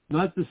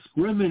 not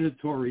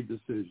discriminatory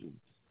decisions.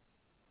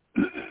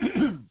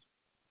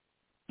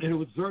 And it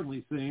would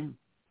certainly seem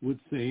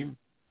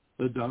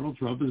that Donald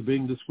Trump is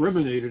being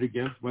discriminated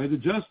against by the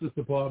Justice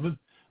Department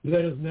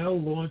that has now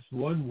launched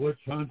one witch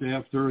hunt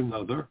after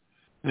another.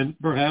 And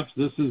perhaps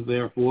this is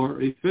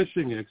therefore a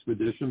fishing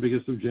expedition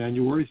because of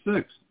January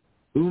 6th.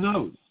 Who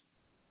knows?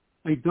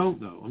 I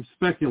don't know. I'm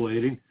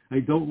speculating. I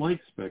don't like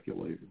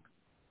speculating.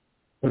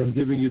 But I'm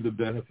giving you the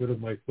benefit of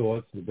my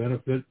thoughts, the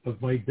benefit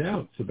of my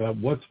doubts about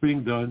what's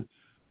being done,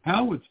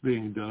 how it's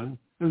being done,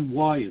 and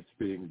why it's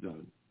being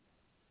done.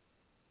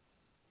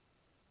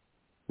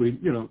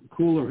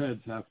 Cooler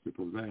heads have to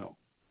prevail.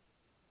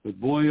 But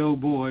boy, oh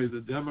boy,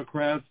 the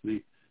Democrats,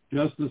 the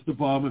Justice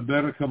Department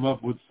better come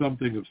up with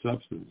something of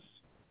substance.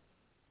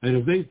 And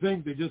if they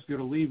think they're just going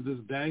to leave this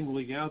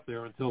dangling out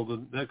there until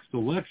the next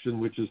election,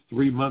 which is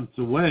 3 months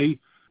away,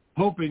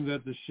 hoping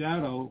that the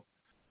shadow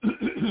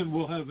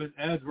will have an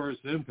adverse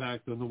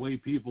impact on the way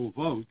people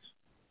vote,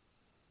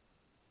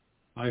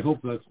 I hope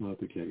that's not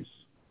the case.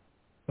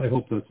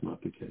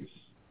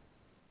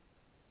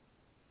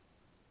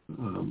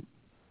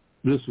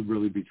 This would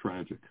really be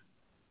tragic.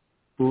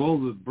 For all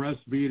the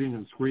breastbeating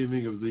and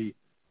screaming of the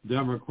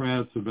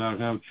Democrats about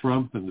how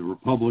Trump and the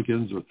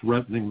Republicans are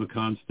threatening the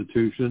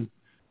Constitution,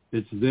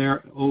 it's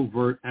their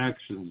overt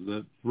actions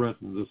that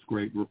threaten this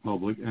great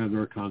republic and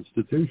our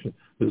Constitution.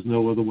 There's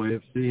no other way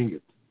of seeing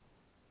it.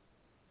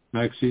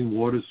 Maxine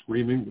Waters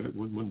screaming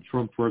when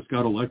Trump first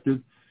got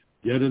elected,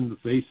 get in the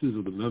faces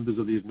of the members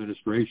of the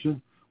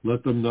administration,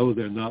 let them know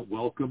they're not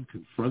welcome,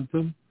 confront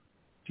them.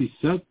 She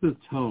set the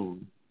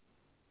tone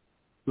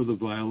for the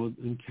violent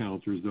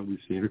encounters that we've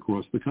seen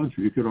across the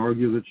country. You could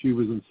argue that she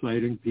was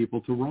inciting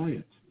people to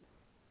riot.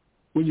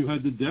 When you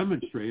had the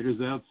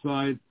demonstrators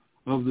outside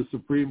of the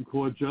Supreme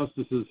Court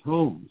justices'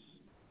 homes,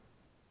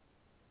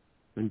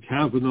 and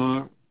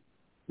Kavanaugh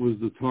was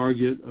the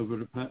target of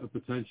a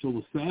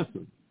potential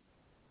assassin,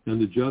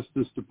 and the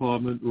Justice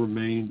Department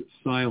remained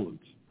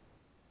silent.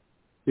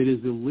 It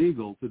is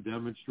illegal to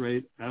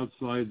demonstrate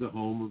outside the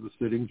home of a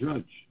sitting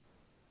judge.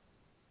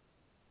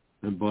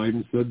 And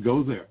Biden said,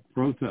 go there,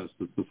 protest.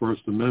 It's the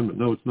First Amendment.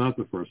 No, it's not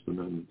the First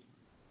Amendment.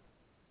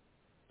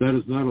 That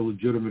is not a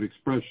legitimate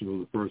expression of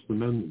the First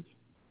Amendment.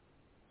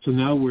 So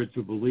now we're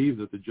to believe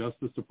that the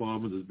Justice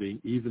Department is being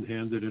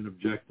even-handed and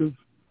objective?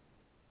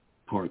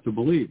 Hard to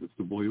believe. It's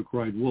the boy who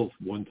cried wolf,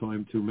 one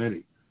time too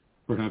many,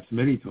 perhaps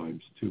many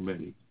times too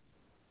many.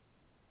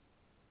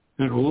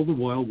 And all the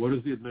while, what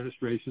is the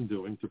administration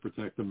doing to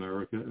protect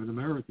America and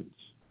Americans?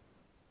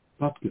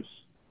 Bupkis.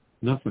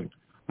 Nothing.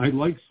 I'd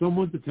like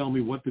someone to tell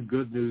me what the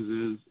good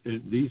news is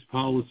in these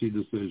policy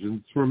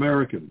decisions for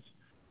Americans.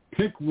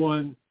 Pick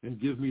one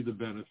and give me the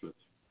benefit.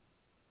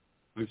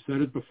 I've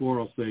said it before,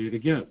 I'll say it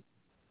again.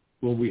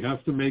 When we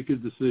have to make a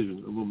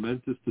decision, a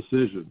momentous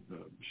decision,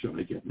 should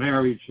I get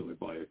married? Should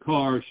I buy a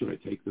car? Should I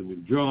take the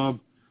new job?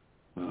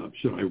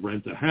 Should I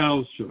rent a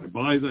house? Should I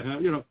buy the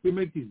house? We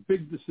make these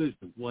big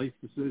decisions, life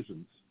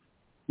decisions.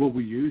 What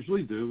we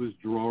usually do is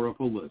draw up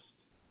a list,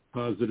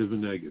 positive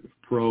and negative,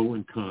 pro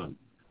and con.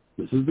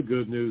 This is the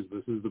good news.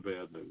 This is the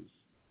bad news.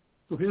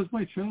 So here's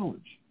my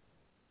challenge.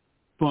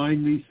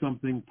 Find me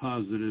something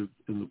positive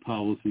in the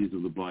policies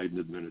of the Biden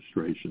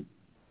administration.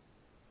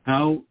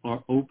 How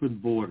are open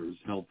borders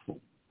helpful?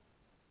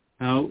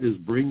 How is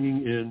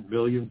bringing in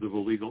millions of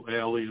illegal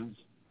aliens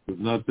who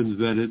have not been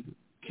vetted,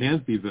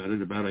 can't be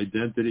vetted about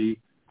identity,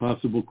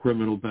 possible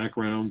criminal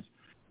backgrounds,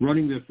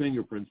 running their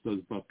fingerprints does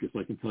bupkis,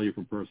 I can tell you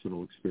from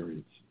personal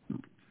experience.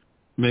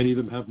 Many of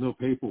them have no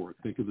paperwork.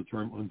 Think of the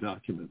term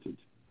undocumented.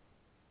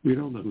 We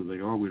don't know who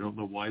they are. We don't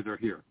know why they're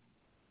here.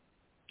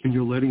 And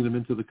you're letting them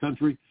into the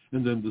country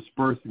and then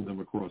dispersing them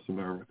across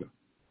America.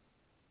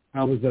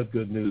 How is that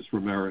good news for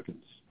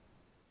Americans?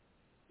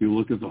 You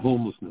look at the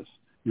homelessness.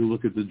 You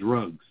look at the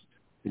drugs.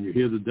 And you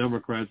hear the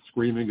Democrats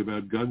screaming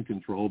about gun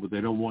control, but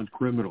they don't want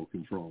criminal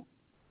control.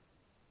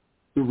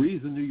 The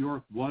reason New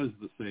York was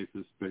the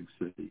safest big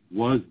city,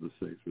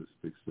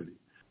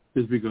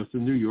 is because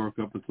in New York,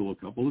 up until a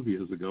couple of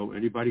years ago,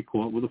 anybody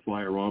caught with a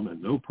firearm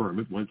and no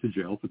permit went to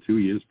jail for 2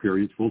 years,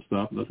 period, full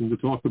stop, nothing to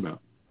talk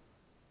about.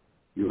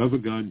 You have a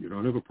gun, you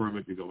don't have a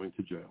permit, you're going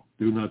to jail.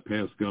 Do not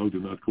pass go, do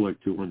not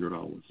collect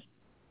 $200.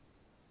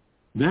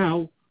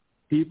 Now,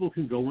 people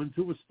can go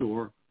into a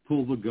store,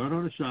 pull the gun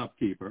on a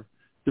shopkeeper,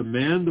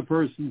 demand the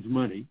person's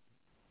money,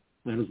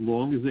 and as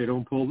long as they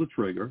don't pull the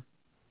trigger,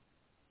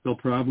 they'll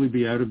probably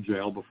be out of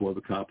jail before the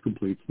cop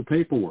completes the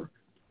paperwork.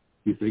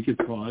 You think it's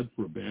hard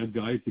for a bad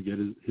guy to get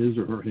his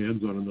or her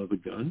hands on another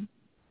gun?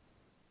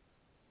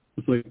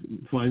 It's like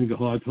finding a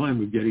hard time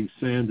with getting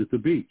sand at the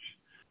beach.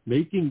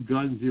 Making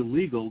guns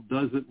illegal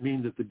doesn't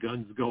mean that the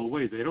guns go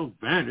away. They don't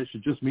vanish.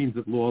 It just means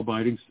that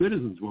law-abiding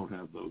citizens won't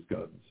have those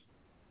guns.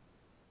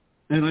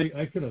 And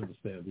I can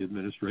understand the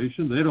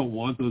administration. They don't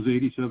want those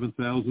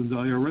 87,000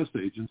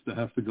 IRS agents to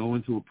have to go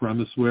into a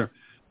premise where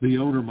the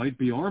owner might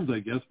be armed, I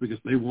guess, because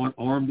they want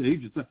armed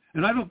agents.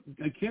 And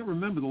I can't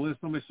remember the last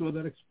time I saw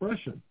that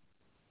expression.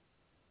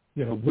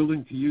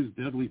 Willing to use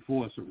deadly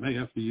force or may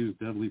have to use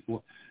deadly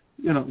force.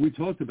 We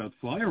talked about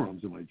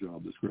firearms in my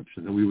job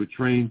description, and we were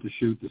trained to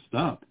shoot to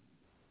stop.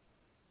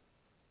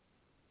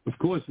 Of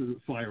course, a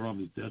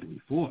firearm is deadly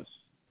force.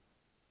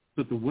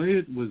 But the way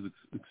it was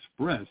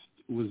expressed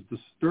was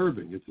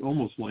disturbing. It's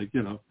almost like,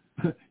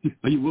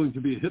 are you willing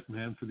to be a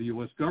hitman for the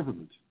U.S.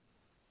 government?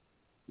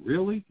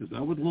 Really? Is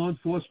that what law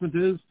enforcement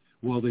is?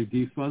 While they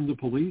defund the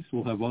police,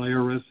 we'll have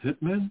IRS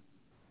hitmen?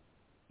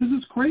 This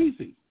is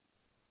crazy.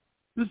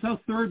 This is how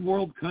third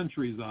world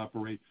countries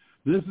operate.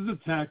 This is a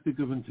tactic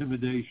of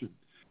intimidation.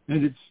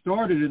 And it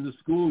started in the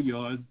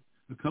schoolyard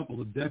a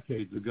couple of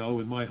decades ago,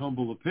 in my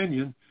humble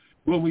opinion,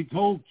 when we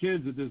told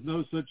kids that there's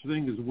no such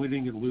thing as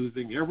winning and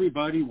losing.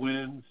 Everybody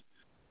wins,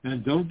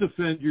 and don't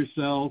defend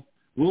yourself.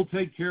 We'll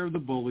take care of the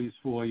bullies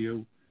for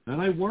you.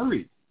 And I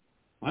worried.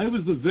 I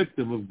was the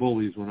victim of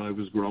bullies when I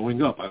was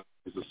growing up. I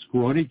was a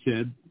scrawny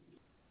kid.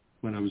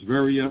 When I was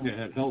very young, I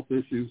had health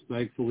issues.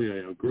 Thankfully,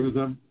 I outgrew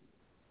them.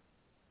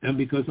 And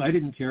because I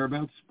didn't care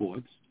about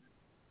sports,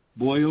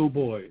 boy, oh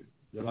boy,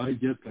 did I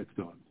get picked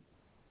on.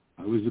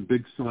 I was a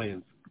big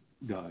science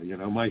guy. You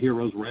know, my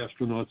heroes were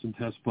astronauts and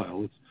test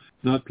pilots,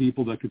 not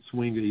people that could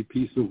swing a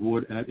piece of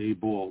wood at a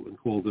ball and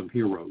call them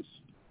heroes.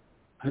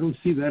 I don't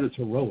see that as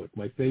heroic.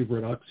 My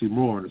favorite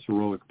oxymoron is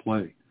heroic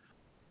play.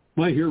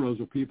 My heroes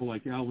are people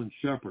like Alan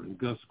Shepard and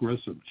Gus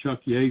Grissom, Chuck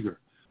Yeager,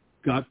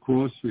 Scott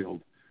Crossfield,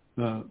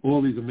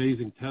 all these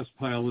amazing test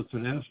pilots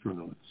and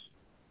astronauts.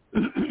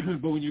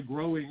 But when you're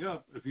growing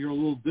up, if you're a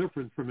little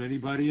different from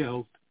anybody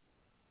else,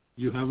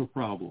 you have a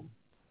problem.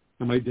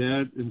 And my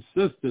dad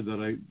insisted that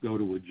I go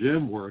to a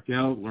gym, work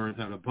out, learn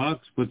how to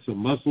box, put some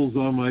muscles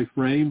on my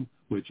frame,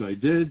 which I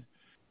did.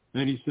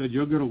 And he said,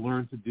 you're going to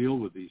learn to deal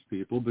with these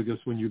people because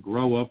when you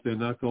grow up, they're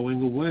not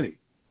going away.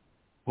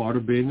 Part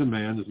of being a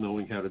man is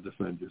knowing how to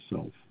defend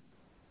yourself.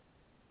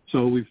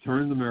 So we've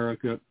turned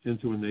America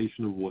into a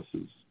nation of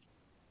wusses.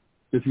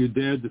 If you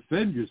dare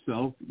defend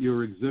yourself,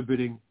 you're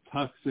exhibiting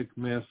toxic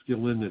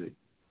masculinity.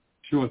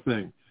 Sure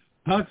thing.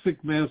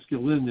 Toxic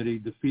masculinity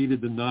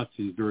defeated the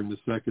Nazis during the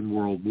Second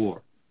World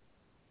War.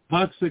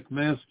 Toxic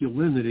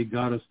masculinity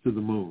got us to the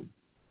moon,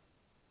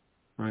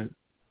 right?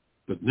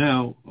 But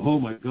now, oh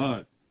my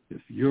God,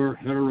 if you're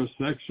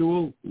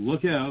heterosexual,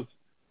 look out.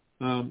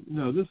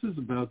 No, this is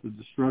about the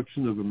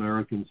destruction of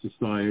American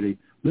society.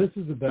 This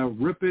is about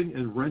ripping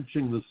and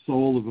wrenching the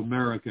soul of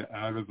America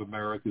out of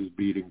America's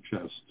beating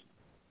chest.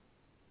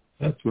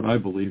 That's what I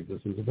believe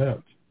this is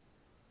about.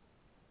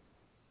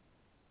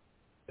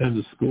 And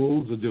the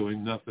schools are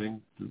doing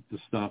nothing to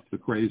stop the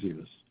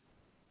craziness.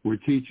 We're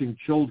teaching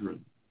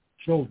children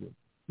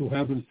who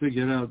haven't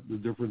figured out the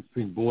difference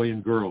between boy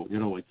and girl, you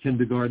know, like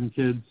kindergarten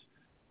kids,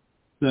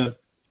 that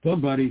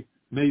somebody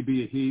may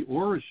be a he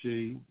or a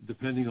she,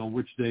 depending on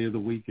which day of the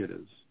week it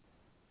is.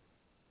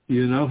 Do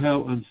you know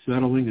how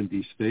unsettling and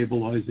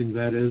destabilizing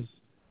that is?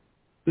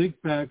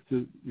 Think back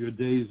to your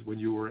days when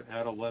you were an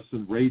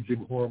adolescent,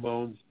 raging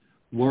hormones,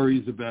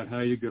 worries about how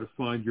you're going to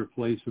find your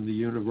place in the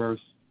universe.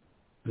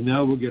 And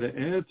now we're going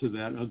to add to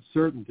that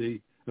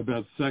uncertainty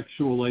about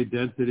sexual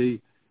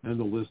identity, and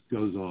the list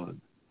goes on.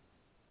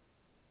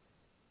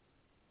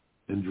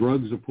 And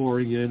drugs are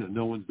pouring in, and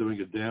no one's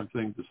doing a damn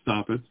thing to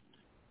stop it.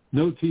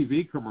 No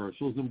TV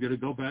commercials. I'm going to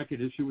go back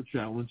and issue a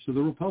challenge to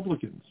the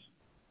Republicans.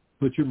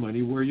 Put your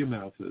money where your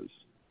mouth is.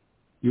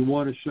 You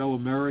want to show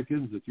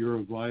Americans that you're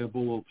a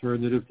viable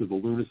alternative to the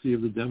lunacy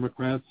of the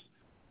Democrats?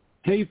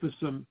 Pay for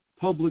some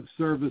public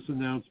service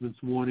announcements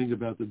warning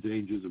about the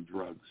dangers of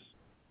drugs.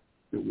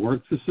 It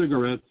worked for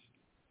cigarettes.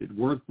 It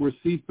worked where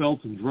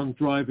seatbelts and drunk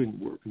driving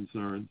were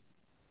concerned.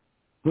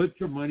 Put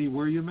your money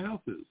where your mouth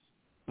is.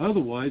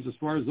 Otherwise, as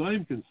far as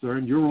I'm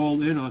concerned, you're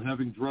all in on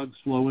having drugs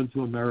flow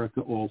into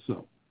America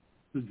also.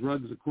 The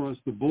drugs across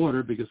the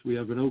border because we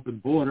have an open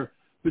border,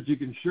 but you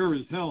can sure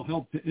as hell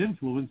help to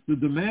influence the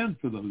demand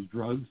for those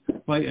drugs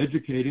by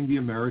educating the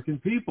American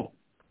people.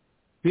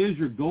 Here's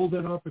your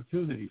golden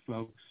opportunity,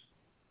 folks.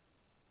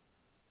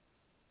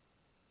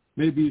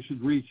 Maybe you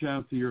should reach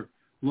out to your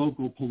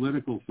local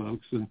political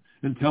folks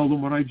and tell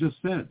them what I just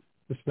said,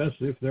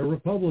 especially if they're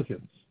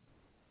Republicans.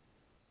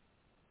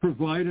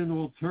 Provide an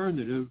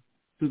alternative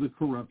to the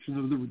corruption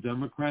of the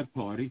Democrat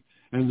Party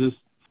and this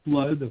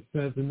flood of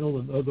fentanyl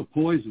and other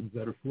poisons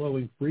that are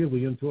flowing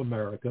freely into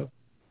America,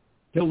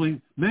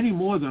 killing many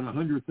more than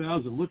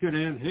 100,000. Look at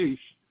Ann Heche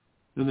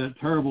in that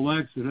terrible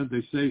accident.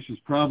 They say she's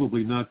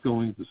probably not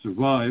going to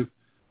survive.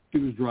 She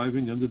was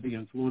driving under the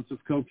influence of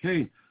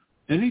cocaine.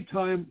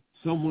 Anytime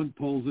someone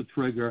pulls a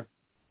trigger,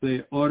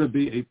 there ought to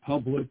be a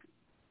public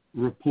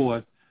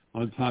report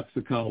on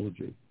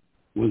toxicology.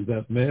 Was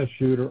that mass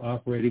shooter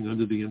operating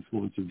under the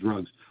influence of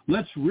drugs?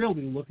 Let's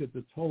really look at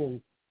the toll,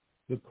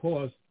 the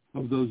cost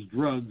of those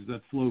drugs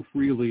that flow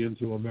freely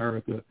into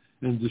America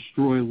and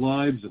destroy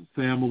lives and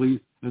families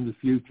and the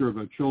future of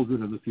our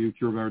children and the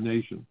future of our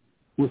nation.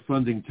 We're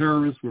funding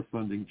terrorists. We're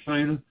funding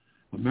China.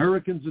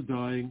 Americans are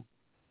dying,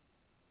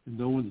 and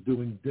no one's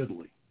doing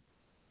diddly.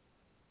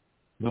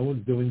 No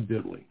one's doing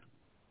diddly.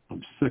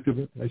 I'm sick of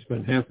it. I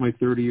spent half my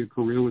 30-year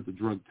career with the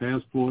Drug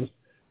Task Force,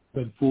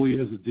 spent 4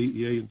 years at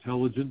DEA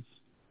intelligence.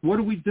 What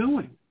are we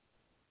doing?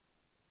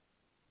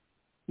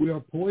 We are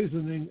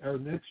poisoning our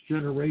next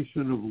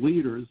generation of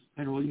leaders,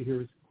 and all you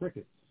hear is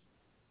crickets.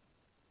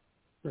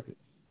 Crickets.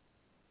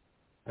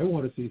 I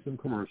want to see some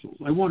commercials.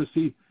 I want to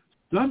see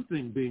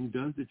something being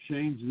done to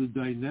change the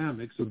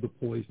dynamics of the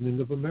poisoning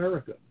of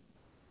America.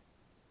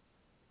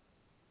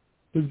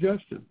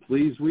 Suggestion,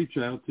 please reach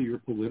out to your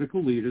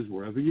political leaders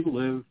wherever you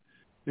live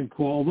and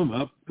call them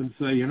up and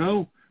say, you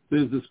know,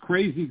 There's this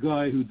crazy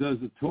guy who does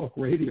a talk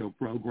radio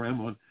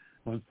program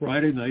on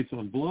Friday nights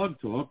on Blog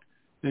Talk,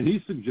 and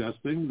he's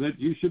suggesting that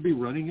you should be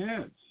running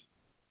ads.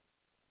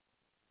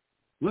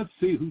 Let's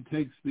see who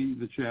takes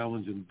the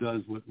challenge and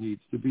does what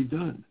needs to be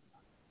done.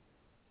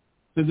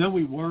 And then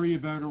we worry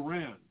about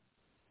Iran,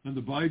 and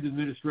the Biden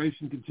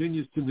administration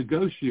continues to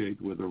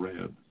negotiate with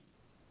Iran.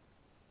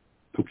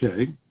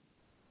 Okay.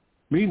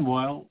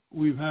 Meanwhile,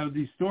 we've had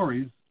these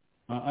stories.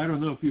 I don't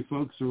know if you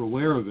folks are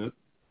aware of it,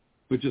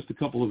 but just a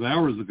couple of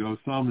hours ago,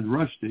 Salman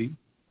Rushdie,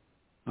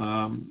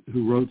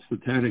 who wrote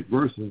Satanic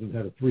Verses and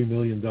had a $3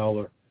 million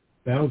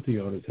bounty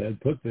on his head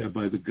put there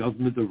by the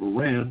government of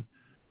Iran,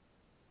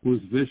 was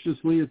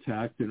viciously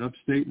attacked in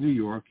upstate New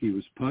York. He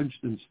was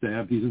punched and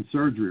stabbed. He's in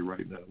surgery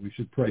right now. We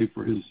should pray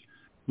for his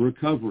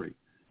recovery.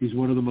 He's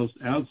one of the most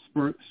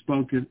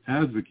outspoken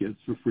advocates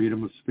for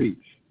freedom of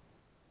speech.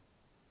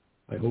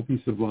 I hope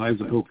he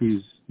survives. I hope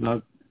he's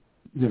not,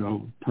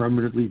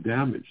 permanently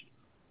damaged.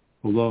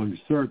 Although I'm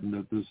certain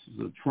that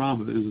the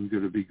trauma isn't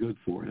going to be good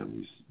for him.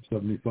 He's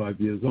 75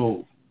 years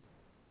old.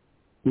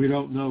 We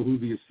don't know who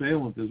the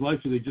assailant is.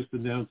 Actually, they just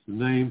announced the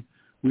name.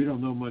 We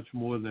don't know much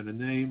more than a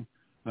name.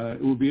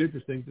 It will be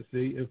interesting to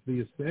see if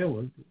the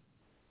assailant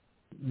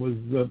was,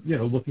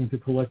 looking to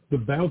collect the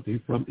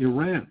bounty from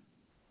Iran.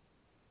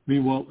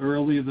 Meanwhile,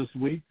 earlier this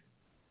week,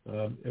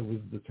 it was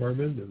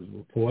determined, there was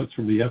reports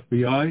from the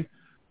FBI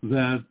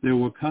that there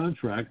were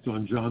contracts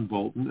on John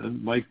Bolton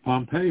and Mike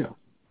Pompeo.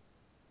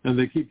 And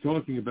they keep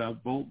talking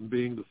about Bolton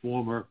being the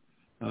former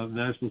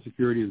national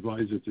security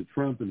advisor to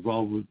Trump,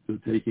 involved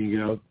with taking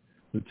out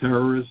the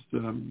terrorists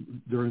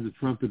during the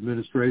Trump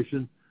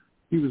administration.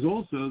 He was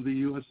also the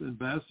U.S.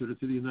 ambassador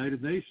to the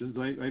United Nations.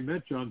 I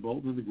met John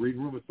Bolton in the green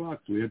room at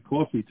Fox. We had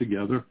coffee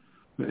together.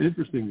 An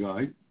interesting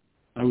guy.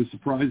 I was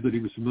surprised that he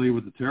was familiar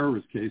with the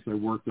terrorist case I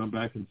worked on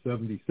back in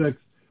 '76.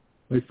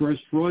 My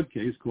first fraud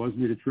case caused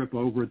me to trip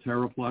over a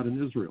terror plot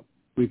in Israel.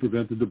 We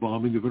prevented the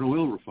bombing of an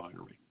oil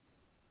refinery.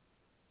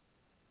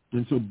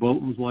 And so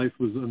Bolton's life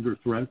was under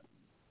threat.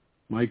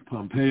 Mike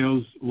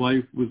Pompeo's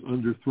life was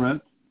under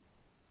threat.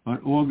 On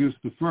August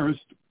the 1st,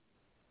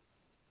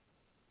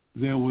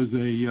 there was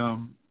a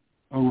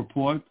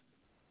report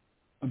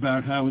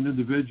about how an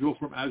individual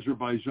from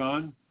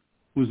Azerbaijan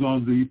was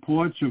on the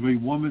porch of a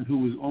woman who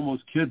was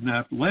almost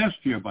kidnapped last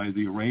year by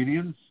the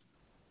Iranians.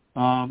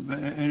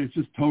 And it's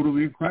just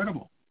totally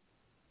incredible.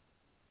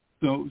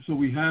 So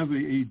we have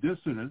a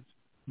dissident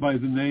by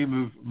the name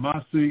of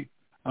Masih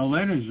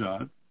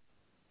Alinejad,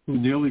 who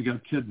nearly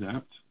got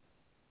kidnapped.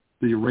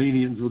 The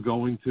Iranians were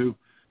going to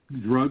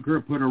drug her,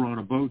 put her on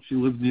a boat. She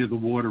lived near the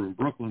water in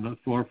Brooklyn, not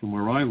far from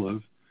where I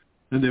live.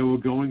 And they were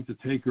going to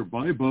take her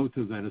by boat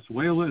to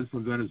Venezuela. And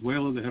from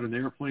Venezuela, they had an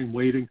airplane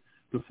waiting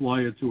to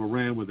fly her to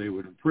Iran, where they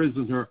would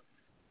imprison her,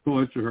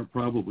 torture her,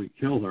 probably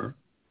kill her.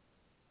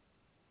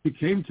 He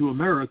came to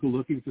America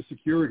looking for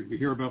security. We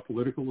hear about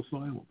political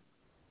asylum.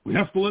 We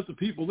have to let the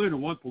people in who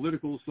want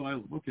political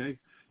asylum. Okay.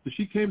 So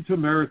she came to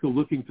America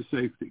looking for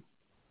safety.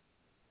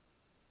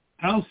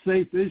 How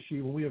safe is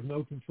she when we have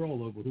no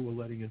control over who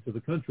we're letting into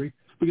the country?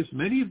 Because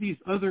many of these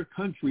other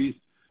countries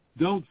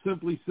don't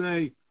simply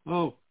say,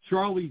 oh,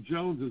 Charlie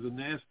Jones is a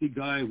nasty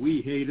guy.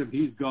 We hate him.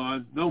 He's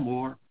gone. No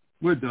more.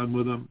 We're done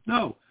with him.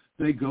 No,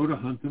 they go to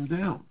hunt him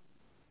down.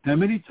 How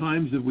many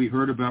times have we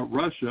heard about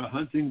Russia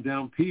hunting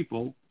down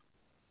people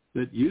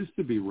that used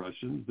to be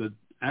Russians, that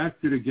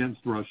acted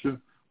against Russia,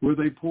 where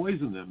they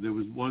poisoned them? There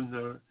was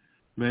one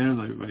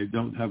man, I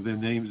don't have their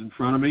names in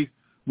front of me,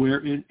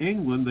 where in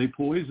England they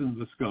poisoned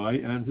this guy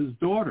and his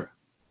daughter.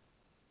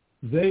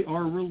 They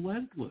are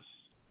relentless.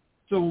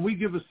 So when we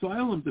give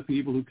asylum to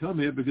people who come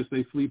here because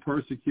they flee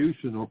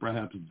persecution or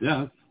perhaps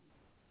death,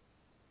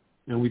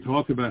 and we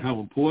talk about how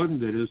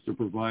important it is to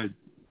provide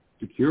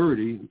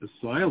security,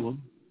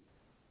 asylum,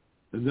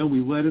 and then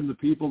we let in the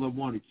people that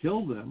want to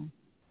kill them,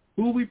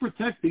 who are we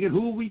protecting and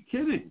who are we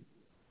kidding?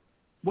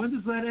 When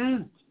does that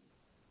end?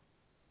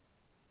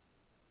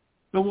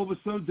 And what was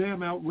so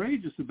damn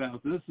outrageous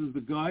about this is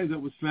the guy that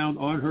was found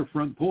on her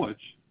front porch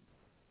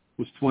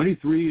was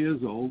 23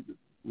 years old,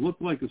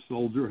 looked like a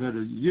soldier, had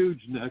a huge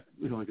neck,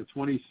 like a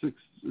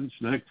 26-inch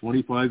neck,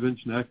 25-inch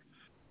neck,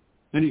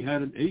 and he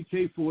had an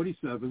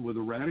AK-47 with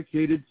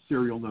eradicated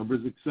serial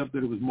numbers, except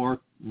that it was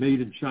marked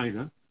made in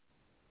China.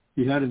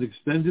 He had an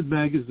extended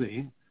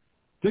magazine,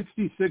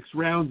 66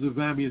 rounds of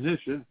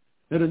ammunition,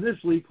 and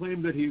initially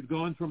claimed that he had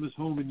gone from his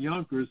home in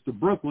Yonkers to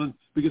Brooklyn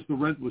because the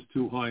rent was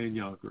too high in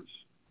Yonkers.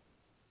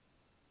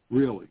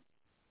 Really.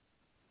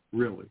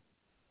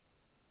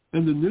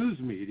 And the news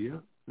media,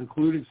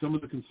 including some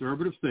of the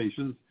conservative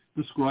stations,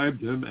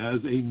 described him as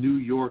a New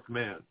York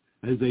man,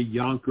 as a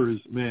Yonkers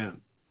man.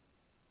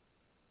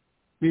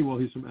 Meanwhile,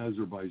 he's from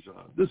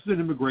Azerbaijan. This is an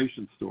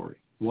immigration story.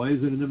 Why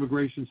is it an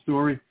immigration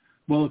story?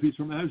 Well, if he's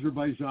from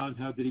Azerbaijan,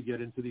 how did he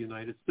get into the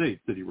United States?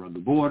 Did he run the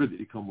border? Did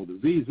he come with a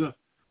visa?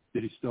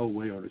 Did he stow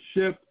away on a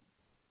ship?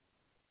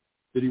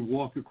 Did he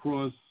walk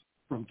across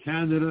from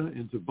Canada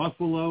into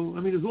Buffalo?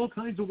 I mean, there's all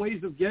kinds of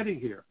ways of getting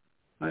here.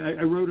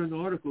 I wrote an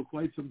article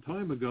quite some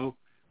time ago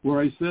where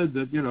I said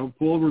that,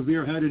 Paul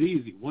Revere had it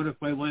easy. 1 if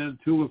by land,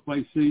 2 if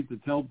by sea, to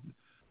tell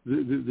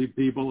the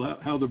people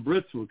how the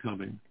Brits were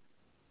coming.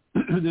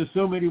 There's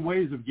so many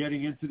ways of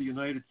getting into the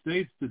United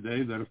States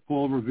today that if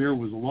Paul Revere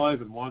was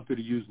alive and wanted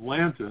to use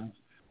lanterns,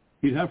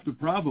 he'd have to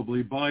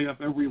probably buy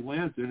up every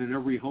lantern in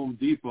every Home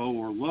Depot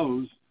or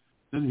Lowe's,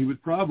 and he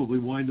would probably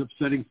wind up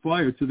setting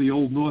fire to the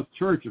Old North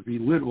Church if he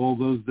lit all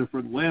those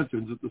different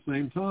lanterns at the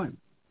same time.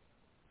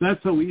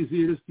 That's how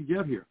easy it is to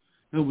get here.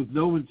 And with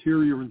no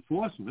interior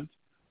enforcement,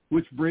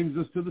 which brings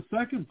us to the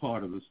second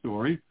part of the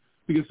story,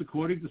 because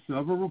according to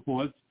several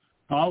reports,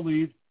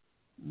 Khalid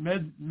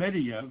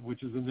Mediev,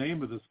 which is the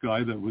name of this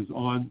guy that was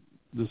on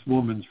this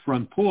woman's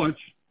front porch,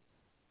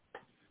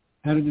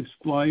 had an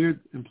expired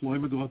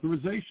employment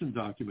authorization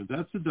document.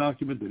 That's the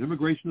document that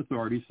immigration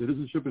authorities,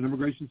 Citizenship and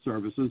Immigration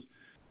Services,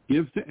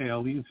 give to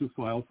aliens who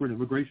file for an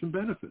immigration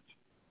benefit.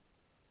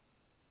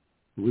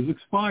 It was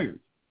expired.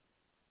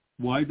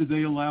 Why did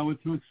they allow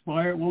it to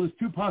expire? Well, there's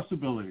 2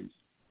 possibilities.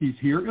 He's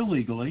here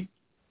illegally,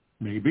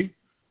 maybe.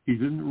 He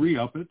didn't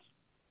re-up it,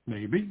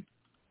 maybe.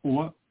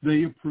 Or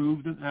they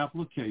approved an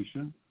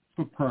application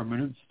for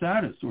permanent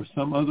status or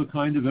some other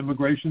kind of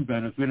immigration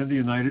benefit in the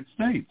United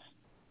States.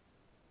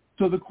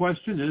 So the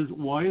question is,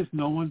 why is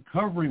no one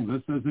covering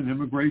this as an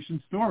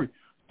immigration story?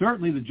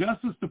 Certainly the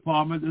Justice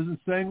Department isn't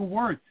saying a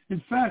word.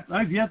 In fact,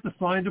 I've yet to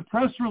find a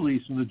press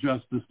release from the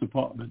Justice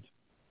Department.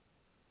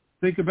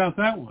 Think about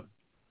that one.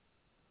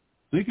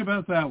 Think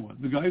about that one.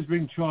 The guy's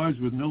being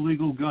charged with an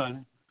illegal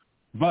gun,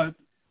 but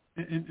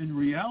in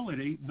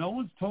reality, no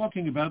one's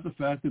talking about the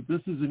fact that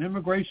this is an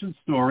immigration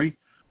story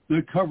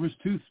that covers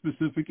 2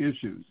 specific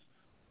issues.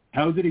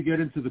 How did he get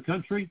into the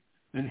country?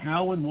 And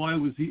how and why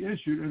was he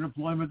issued an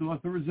employment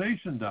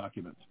authorization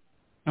document?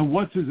 And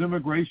what's his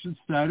immigration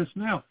status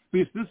now?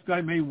 Because this guy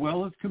may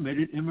well have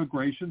committed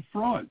immigration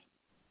fraud.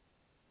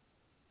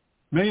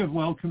 May have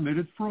well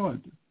committed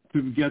fraud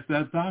to get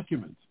that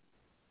document.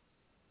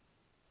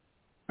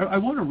 I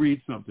want to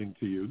read something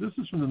to you. This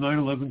is from the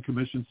 9/11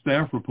 Commission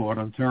staff report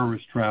on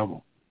terrorist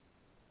travel.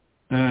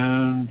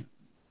 And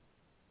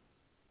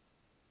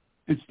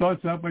it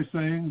starts out by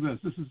saying this.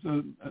 This is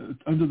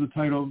under the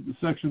title,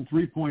 Section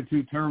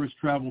 3.2, Terrorist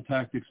Travel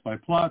Tactics by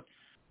Plot.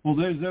 Well,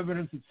 there's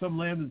evidence that some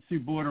land and sea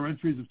border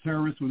entries of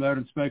terrorists without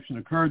inspection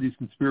occurred. These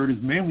conspirators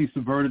mainly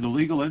subverted the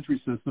legal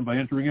entry system by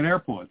entering at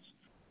airports.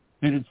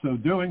 And in so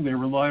doing, they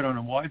relied on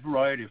a wide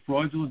variety of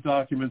fraudulent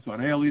documents,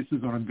 on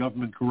aliases, on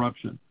government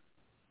corruption.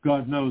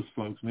 God knows,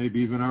 folks, maybe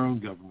even our own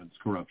government's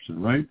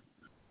corruption, right?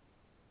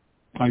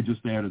 I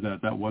just added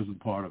that. That wasn't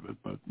part of it,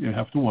 but you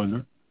have to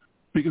wonder.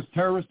 Because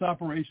terrorist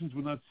operations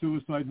were not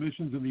suicide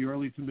missions in the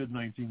early to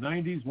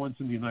mid-1990s. Once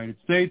in the United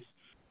States,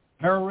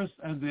 terrorists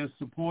and their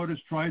supporters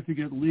tried to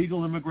get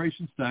legal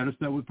immigration status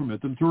that would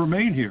permit them to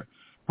remain here,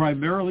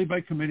 primarily by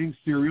committing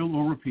serial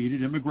or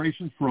repeated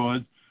immigration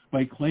fraud,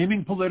 by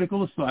claiming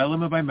political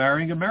asylum, and by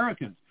marrying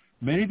Americans.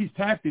 Many of these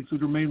tactics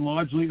would remain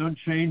largely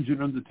unchanged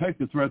and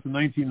undetected throughout the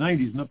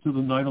 1990s and up to the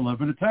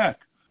 9/11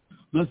 attack.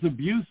 Thus,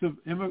 abuse of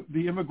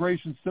the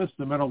immigration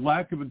system and a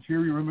lack of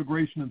interior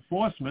immigration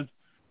enforcement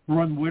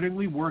were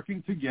unwittingly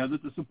working together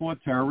to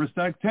support terrorist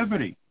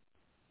activity.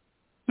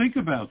 Think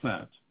about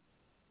that.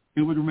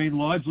 It would remain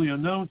largely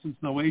unknown since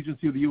no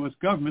agency of the U.S.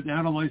 government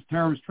analyzed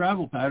terrorist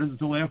travel patterns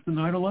until after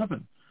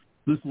 9/11.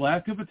 This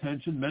lack of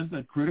attention meant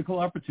that critical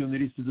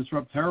opportunities to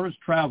disrupt terrorist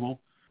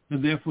travel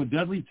and therefore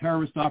deadly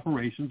terrorist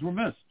operations were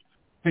missed.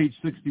 Page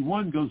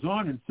 61 goes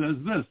on and says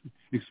this,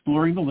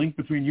 exploring the link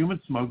between human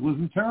smugglers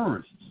and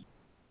terrorists.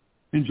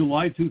 In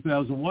July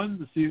 2001,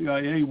 the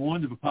CIA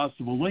warned of a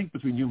possible link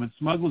between human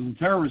smugglers and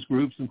terrorist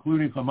groups,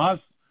 including Hamas,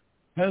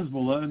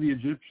 Hezbollah, and the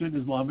Egyptian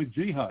Islamic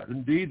Jihad.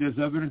 Indeed, there's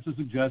evidence to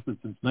suggest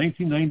that since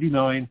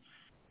 1999,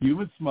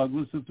 human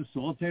smugglers have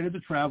facilitated the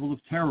travel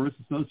of terrorists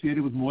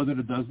associated with more than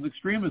a dozen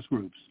extremist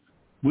groups.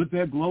 With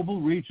their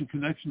global reach and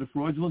connection to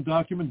fraudulent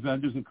document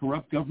vendors and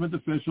corrupt government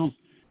officials,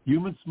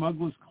 human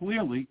smugglers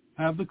clearly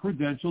have the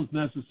credentials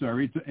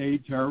necessary to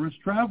aid terrorist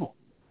travel.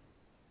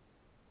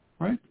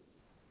 Right?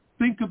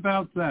 Think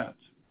about that.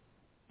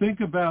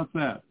 Think about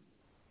that.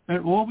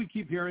 And all we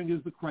keep hearing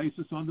is the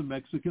crisis on the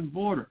Mexican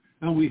border.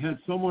 And we had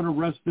someone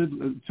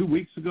arrested 2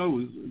 weeks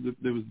ago.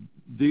 There was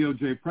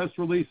DOJ press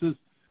releases,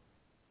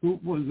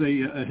 who was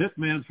a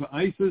hitman for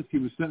ISIS. He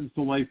was sentenced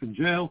to life in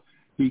jail.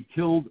 He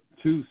killed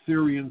 2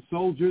 Syrian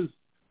soldiers,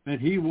 and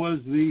he was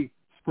the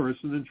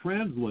person and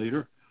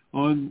translator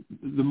on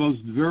the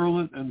most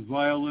virulent and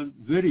violent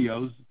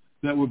videos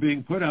that were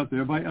being put out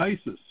there by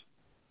ISIS.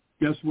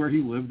 Guess where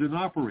he lived and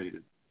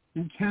operated?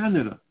 In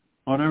Canada,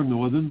 on our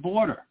northern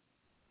border.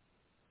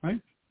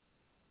 Right?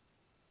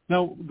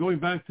 Now, going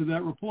back to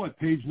that report,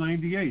 page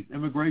 98,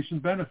 immigration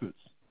benefits.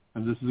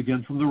 And this is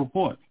again from the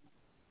report.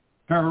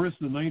 Terrorists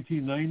in the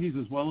 1990s,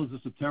 as well as the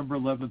September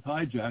 11th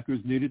hijackers,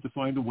 needed to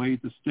find a way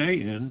to stay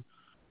in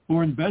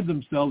or embed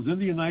themselves in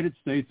the United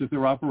States if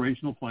their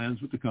operational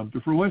plans were to come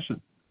to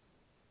fruition.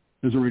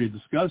 As already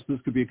discussed, this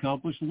could be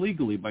accomplished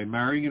legally by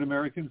marrying an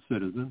American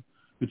citizen,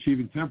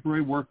 achieving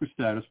temporary worker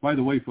status. By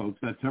the way, folks,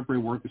 that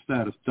temporary worker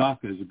status,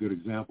 DACA is a good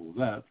example of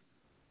that.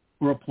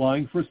 or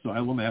applying for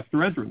asylum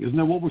after entering. Isn't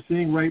that what we're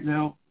seeing right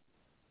now?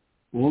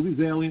 All these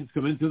aliens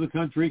come into the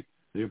country,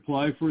 they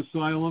apply for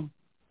asylum,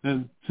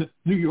 and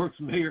New York's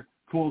mayor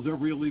calls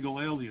every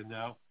illegal alien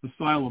now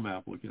asylum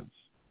applicants.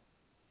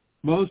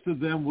 Most of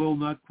them will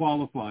not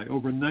qualify.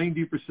 Over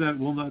 90%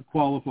 will not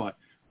qualify.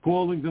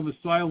 Calling them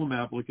asylum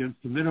applicants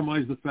to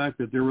minimize the fact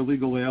that they're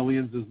illegal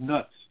aliens is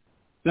nuts.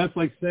 That's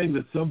like saying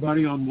that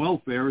somebody on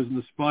welfare is an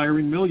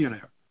aspiring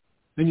millionaire.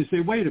 And you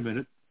say, wait a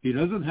minute, he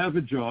doesn't have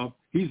a job,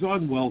 he's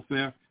on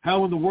welfare,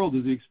 how in the world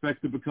does he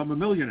expect to become a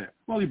millionaire?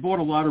 Well, he bought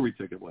a lottery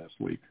ticket last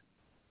week.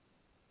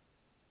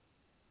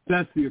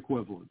 That's the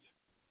equivalent.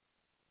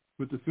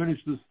 But to finish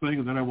this thing,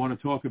 and then I want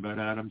to talk about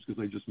Adams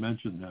because I just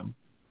mentioned them.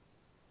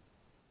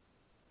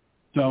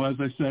 So as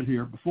I said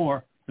here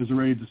before, as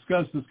already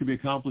discussed, this can be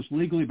accomplished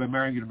legally by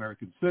marrying an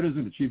American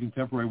citizen, achieving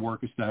temporary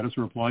worker status,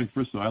 or applying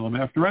for asylum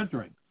after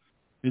entering.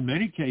 In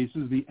many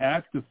cases, the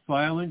act of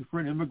filing for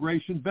an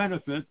immigration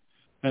benefit,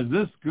 and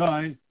this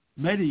guy,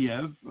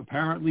 Medvedev,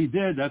 apparently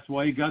did. That's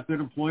why he got that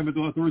employment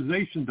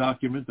authorization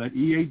document, that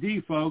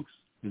EAD, folks.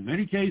 In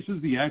many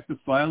cases, the act of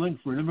filing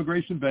for an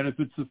immigration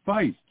benefit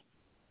sufficed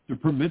to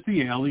permit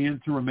the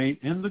alien to remain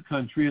in the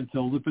country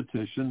until the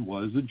petition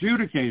was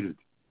adjudicated.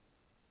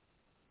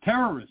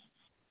 Terrorists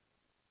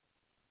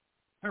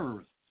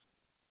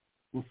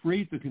were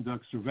free to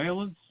conduct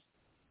surveillance,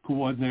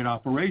 coordinate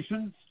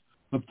operations,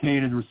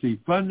 obtain and receive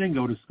funding,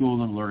 go to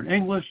school and learn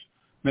English,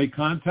 make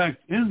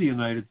contacts in the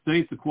United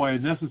States, acquire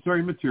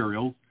necessary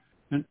materials,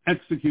 and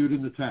execute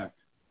an attack.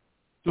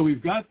 So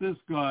we've got this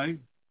guy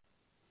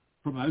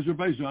from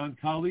Azerbaijan,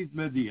 Khalid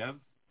Medvedev,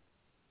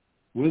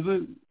 with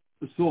an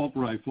assault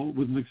rifle,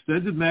 with an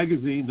extended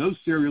magazine, no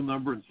serial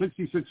number, and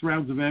 66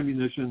 rounds of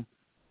ammunition.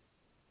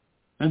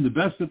 And the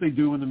best that they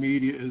do in the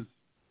media is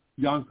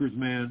Yonkers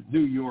man,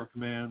 New York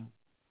man,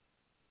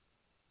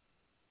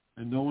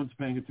 and no one's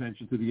paying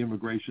attention to the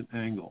immigration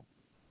angle.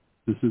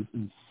 This is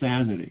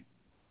insanity.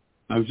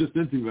 I was just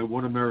interviewed by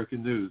One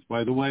American News.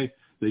 By the way,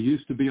 they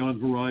used to be on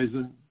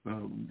Verizon.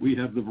 We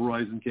have the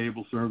Verizon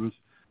cable service.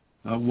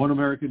 One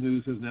American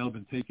News has now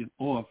been taken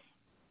off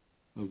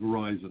of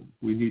Verizon.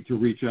 We need to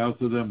reach out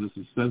to them.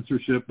 This is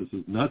censorship. This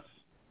is nuts.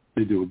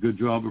 They do a good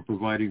job of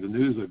providing the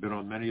news. I've been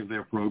on many of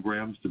their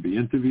programs to be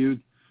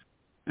interviewed.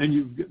 And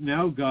you've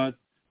now got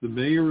the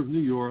mayor of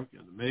New York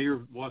and the mayor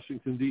of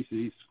Washington,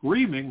 D.C.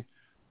 screaming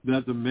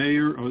that the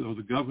mayor or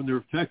the governor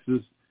of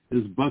Texas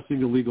is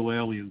busing illegal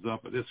aliens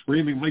up. And they're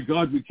screaming, my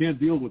God, we can't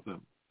deal with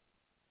them.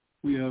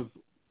 We have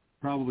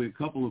probably a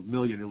couple of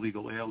million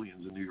illegal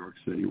aliens in New York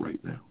City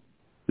right now.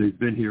 They've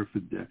been here for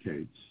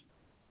decades.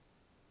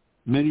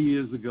 Many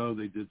years ago,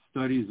 they did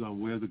studies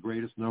on where the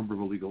greatest number of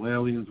illegal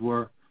aliens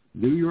were.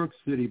 New York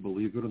City,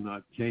 believe it or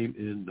not, came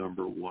in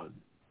number one.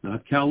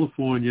 Not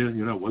California,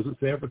 it wasn't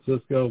San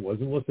Francisco, it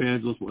wasn't Los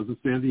Angeles, it wasn't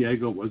San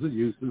Diego, it wasn't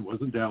Houston, it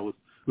wasn't Dallas,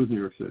 it was New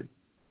York City.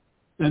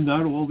 And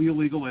not all the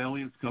illegal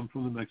aliens come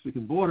from the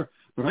Mexican border,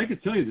 but I can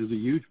tell you there's a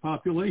huge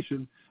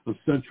population of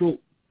Central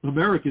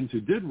Americans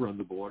who did run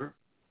the border,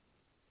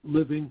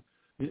 living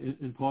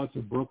in parts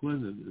of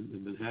Brooklyn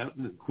and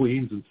Manhattan and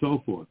Queens and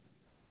so forth.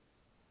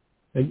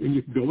 And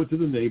you can go into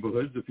the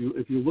neighborhoods.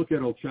 If you look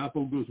at El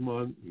Chapo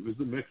Guzman, he was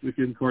the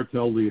Mexican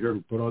cartel leader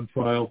who put on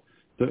trial,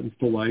 sentenced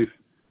to life,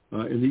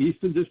 in the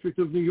Eastern District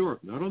of New York,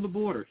 not on the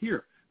border,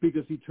 here,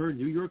 because he turned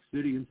New York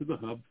City into the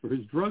hub for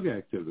his drug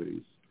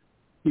activities.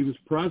 He was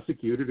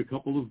prosecuted a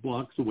couple of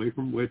blocks away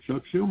from where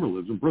Chuck Schumer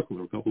lives in Brooklyn,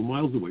 or a couple of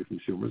miles away from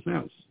Schumer's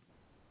house.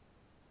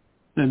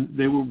 And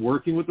they were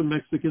working with the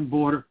Mexican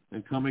border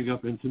and coming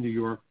up into New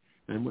York.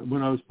 And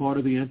when I was part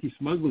of the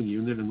anti-smuggling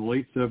unit in the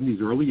late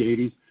 70s, early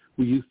 80s,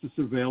 we used to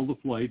surveil the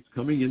flights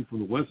coming in from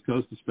the West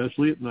Coast,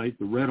 especially at night,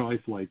 the red-eye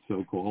flights,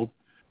 so-called.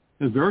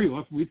 And very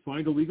often we'd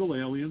find illegal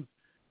aliens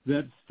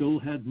that still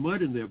had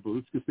mud in their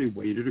boots because they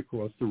waded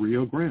across the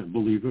Rio Grande,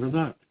 believe it or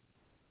not.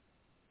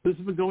 This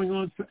has been going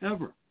on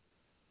forever.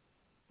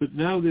 But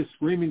now they're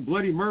screaming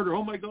bloody murder.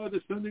 Oh, my God,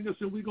 they're sending us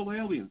illegal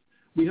aliens.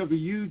 We have a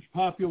huge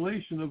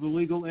population of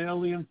illegal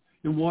aliens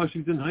in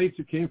Washington Heights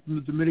who came from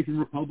the Dominican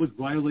Republic,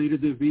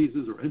 violated their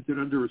visas, or entered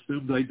under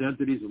assumed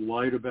identities and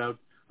lied about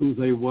who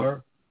they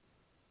were.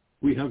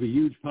 We have a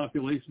huge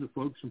population of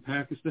folks from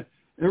Pakistan.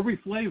 Every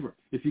flavor.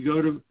 If you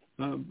go to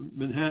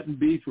Manhattan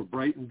Beach or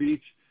Brighton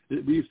Beach,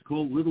 we used to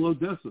call Little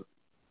Odessa.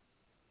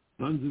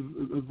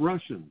 Tons of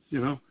Russians,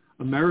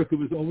 America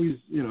was always,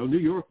 New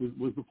York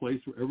was the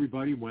place where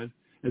everybody went,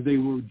 and they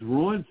were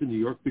drawn to New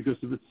York because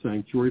of its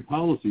sanctuary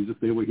policies, if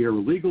they were here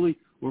illegally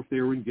or if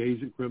they were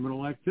engaged in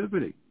criminal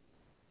activity.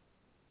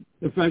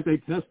 In fact, they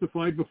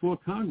testified before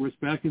Congress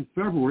back in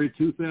February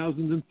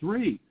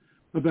 2003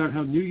 about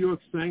how New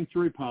York's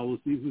sanctuary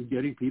policies was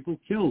getting people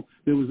killed.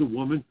 There was a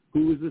woman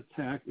who was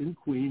attacked in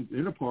Queens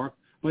in a park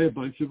by a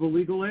bunch of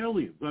illegal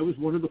aliens. I was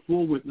one of the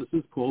 4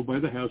 witnesses called by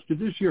the House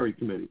Judiciary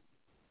Committee.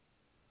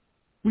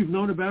 We've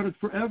known about it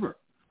forever.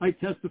 I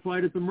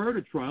testified at the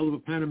murder trial of a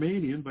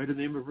Panamanian by the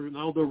name of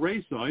Ronaldo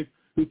Rayside,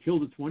 who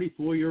killed a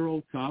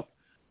 24-year-old cop,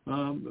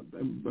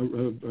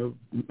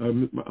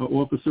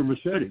 Officer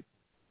Machete.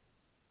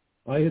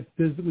 I had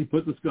physically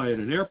put this guy in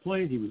an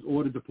airplane. He was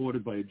ordered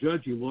deported by a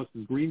judge. He lost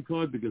his green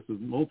card because of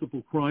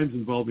multiple crimes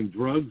involving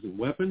drugs and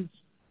weapons.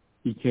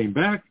 He came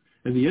back,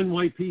 and the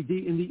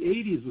NYPD in the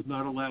 80s was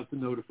not allowed to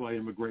notify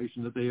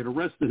immigration that they had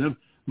arrested him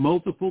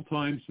multiple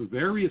times for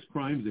various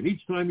crimes, and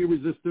each time he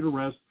resisted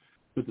arrest,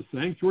 but the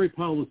sanctuary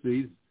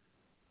policies,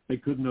 they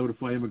couldn't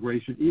notify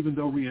immigration, even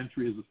though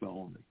reentry is a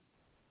felony.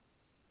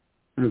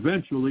 And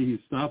eventually, he's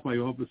stopped by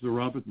Officer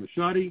Robert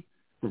Machadi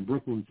from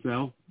Brooklyn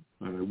South,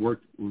 and I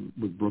worked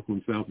with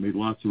Brooklyn South, made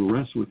lots of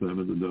arrests with them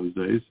in those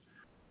days.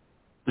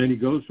 And he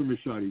goes for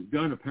Machadi's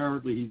gun.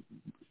 Apparently,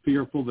 he's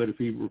fearful that if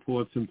he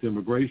reports him to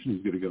immigration,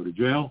 he's going to go to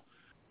jail.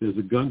 There's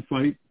a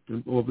gunfight,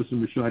 and Officer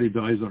Machadi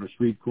dies on a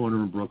street corner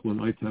in Brooklyn.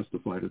 I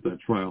testified at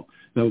that trial.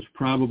 That was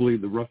probably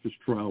the roughest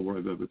trial where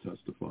I've ever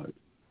testified.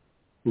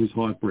 It was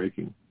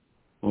heartbreaking.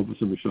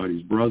 Officer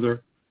Machadi's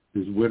brother,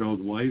 his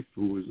widowed wife,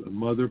 who was a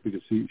mother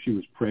because she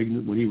was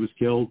pregnant when he was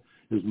killed,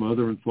 his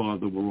mother and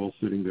father were all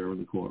sitting there in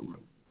the courtroom.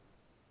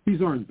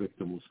 These aren't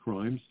victimless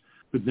crimes.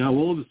 But now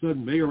all of a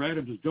sudden, Mayor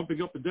Adams is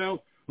jumping up and down.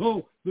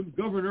 Oh, the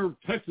governor of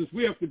Texas,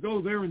 we have to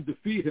go there and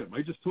defeat him.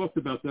 I just talked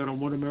about that on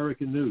One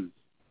American News.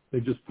 They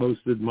just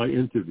posted my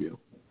interview.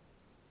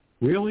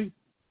 Really?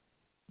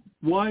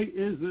 Why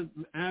isn't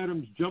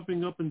Adams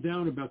jumping up and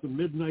down about the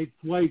midnight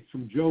flights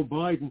from Joe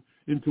Biden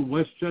into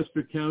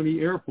Westchester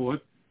County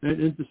Airport and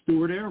into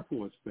Stewart Air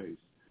Force Base?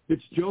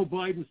 It's Joe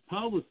Biden's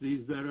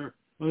policies that are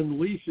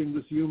unleashing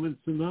this human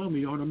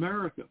tsunami on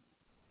America.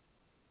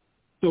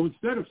 So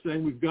instead of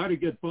saying we've got to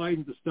get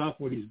Biden to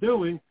stop what he's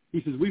doing,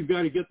 he says we've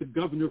got to get the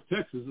governor of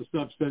Texas to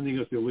stop sending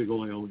us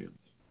illegal aliens.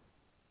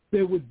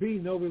 There would be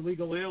no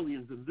illegal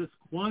aliens in this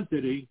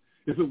quantity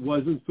if it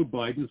wasn't for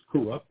Biden's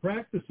corrupt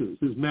practices,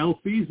 his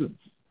malfeasance.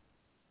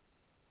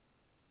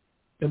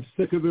 I'm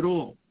sick of it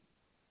all.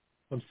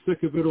 I'm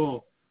sick of it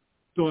all.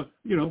 So,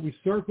 we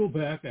circle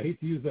back. I hate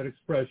to use that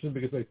expression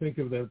because I think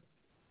of that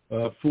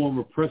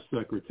former press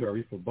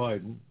secretary for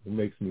Biden. It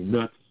makes me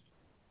nuts.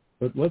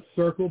 But let's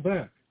circle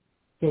back.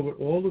 So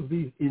with all of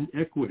these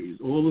inequities,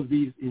 all of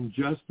these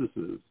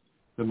injustices,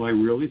 am I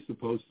really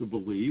supposed to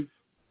believe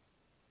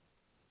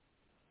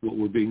what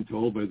we're being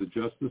told by the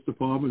Justice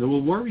Department? And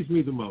what worries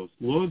me the most,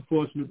 law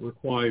enforcement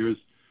requires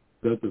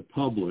that the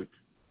public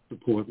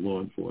support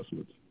law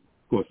enforcement.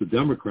 Of course, the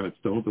Democrats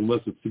don't unless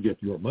it's to get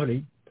your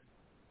money.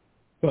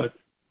 But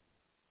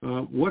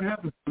what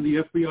happens when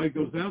the FBI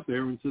goes out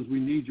there and says, we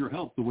need your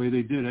help, the way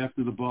they did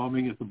after the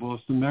bombing at the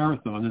Boston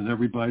Marathon, and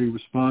everybody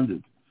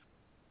responded?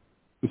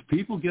 If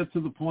people get to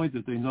the point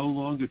that they no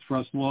longer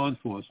trust law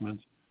enforcement,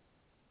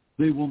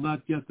 they will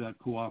not get that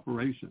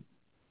cooperation.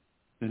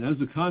 And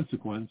as a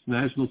consequence,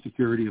 national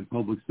security and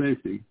public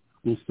safety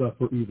will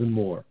suffer even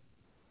more.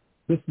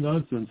 This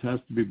nonsense has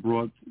to be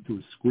brought to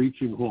a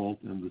screeching halt,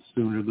 and the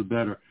sooner the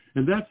better.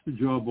 And that's the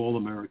job all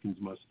Americans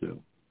must do.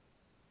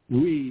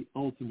 We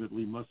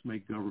ultimately must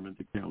make government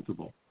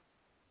accountable.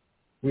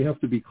 We have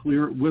to be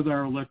clear with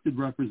our elected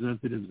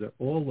representatives at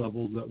all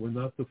levels that we're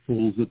not the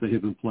fools that they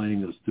have been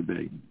playing us to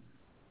be.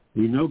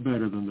 We know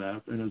better than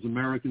that, and as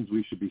Americans,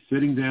 we should be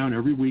sitting down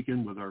every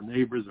weekend with our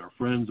neighbors, our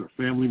friends, our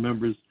family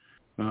members,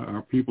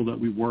 our people that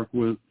we work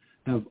with,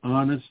 have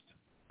honest,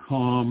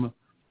 calm,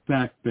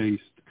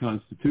 fact-based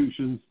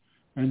constitutions,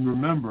 and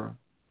remember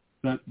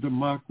that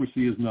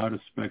democracy is not a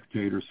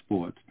spectator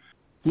sport.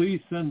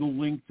 Please send the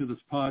link to this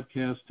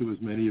podcast to as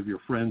many of your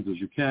friends as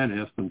you can.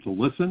 Ask them to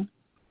listen.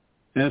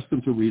 Ask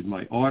them to read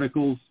my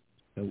articles.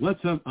 And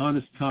let's have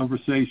honest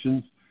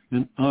conversations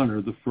and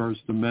honor the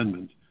First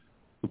Amendment,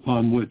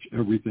 upon which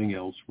everything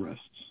else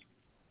rests.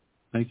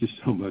 Thank you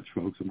so much,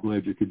 folks. I'm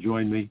glad you could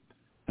join me.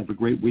 Have a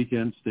great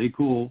weekend. Stay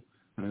cool.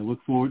 And I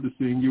look forward to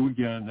seeing you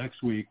again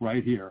next week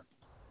right here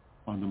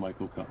on the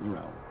Michael Cutler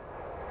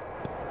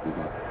Hour.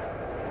 Goodbye.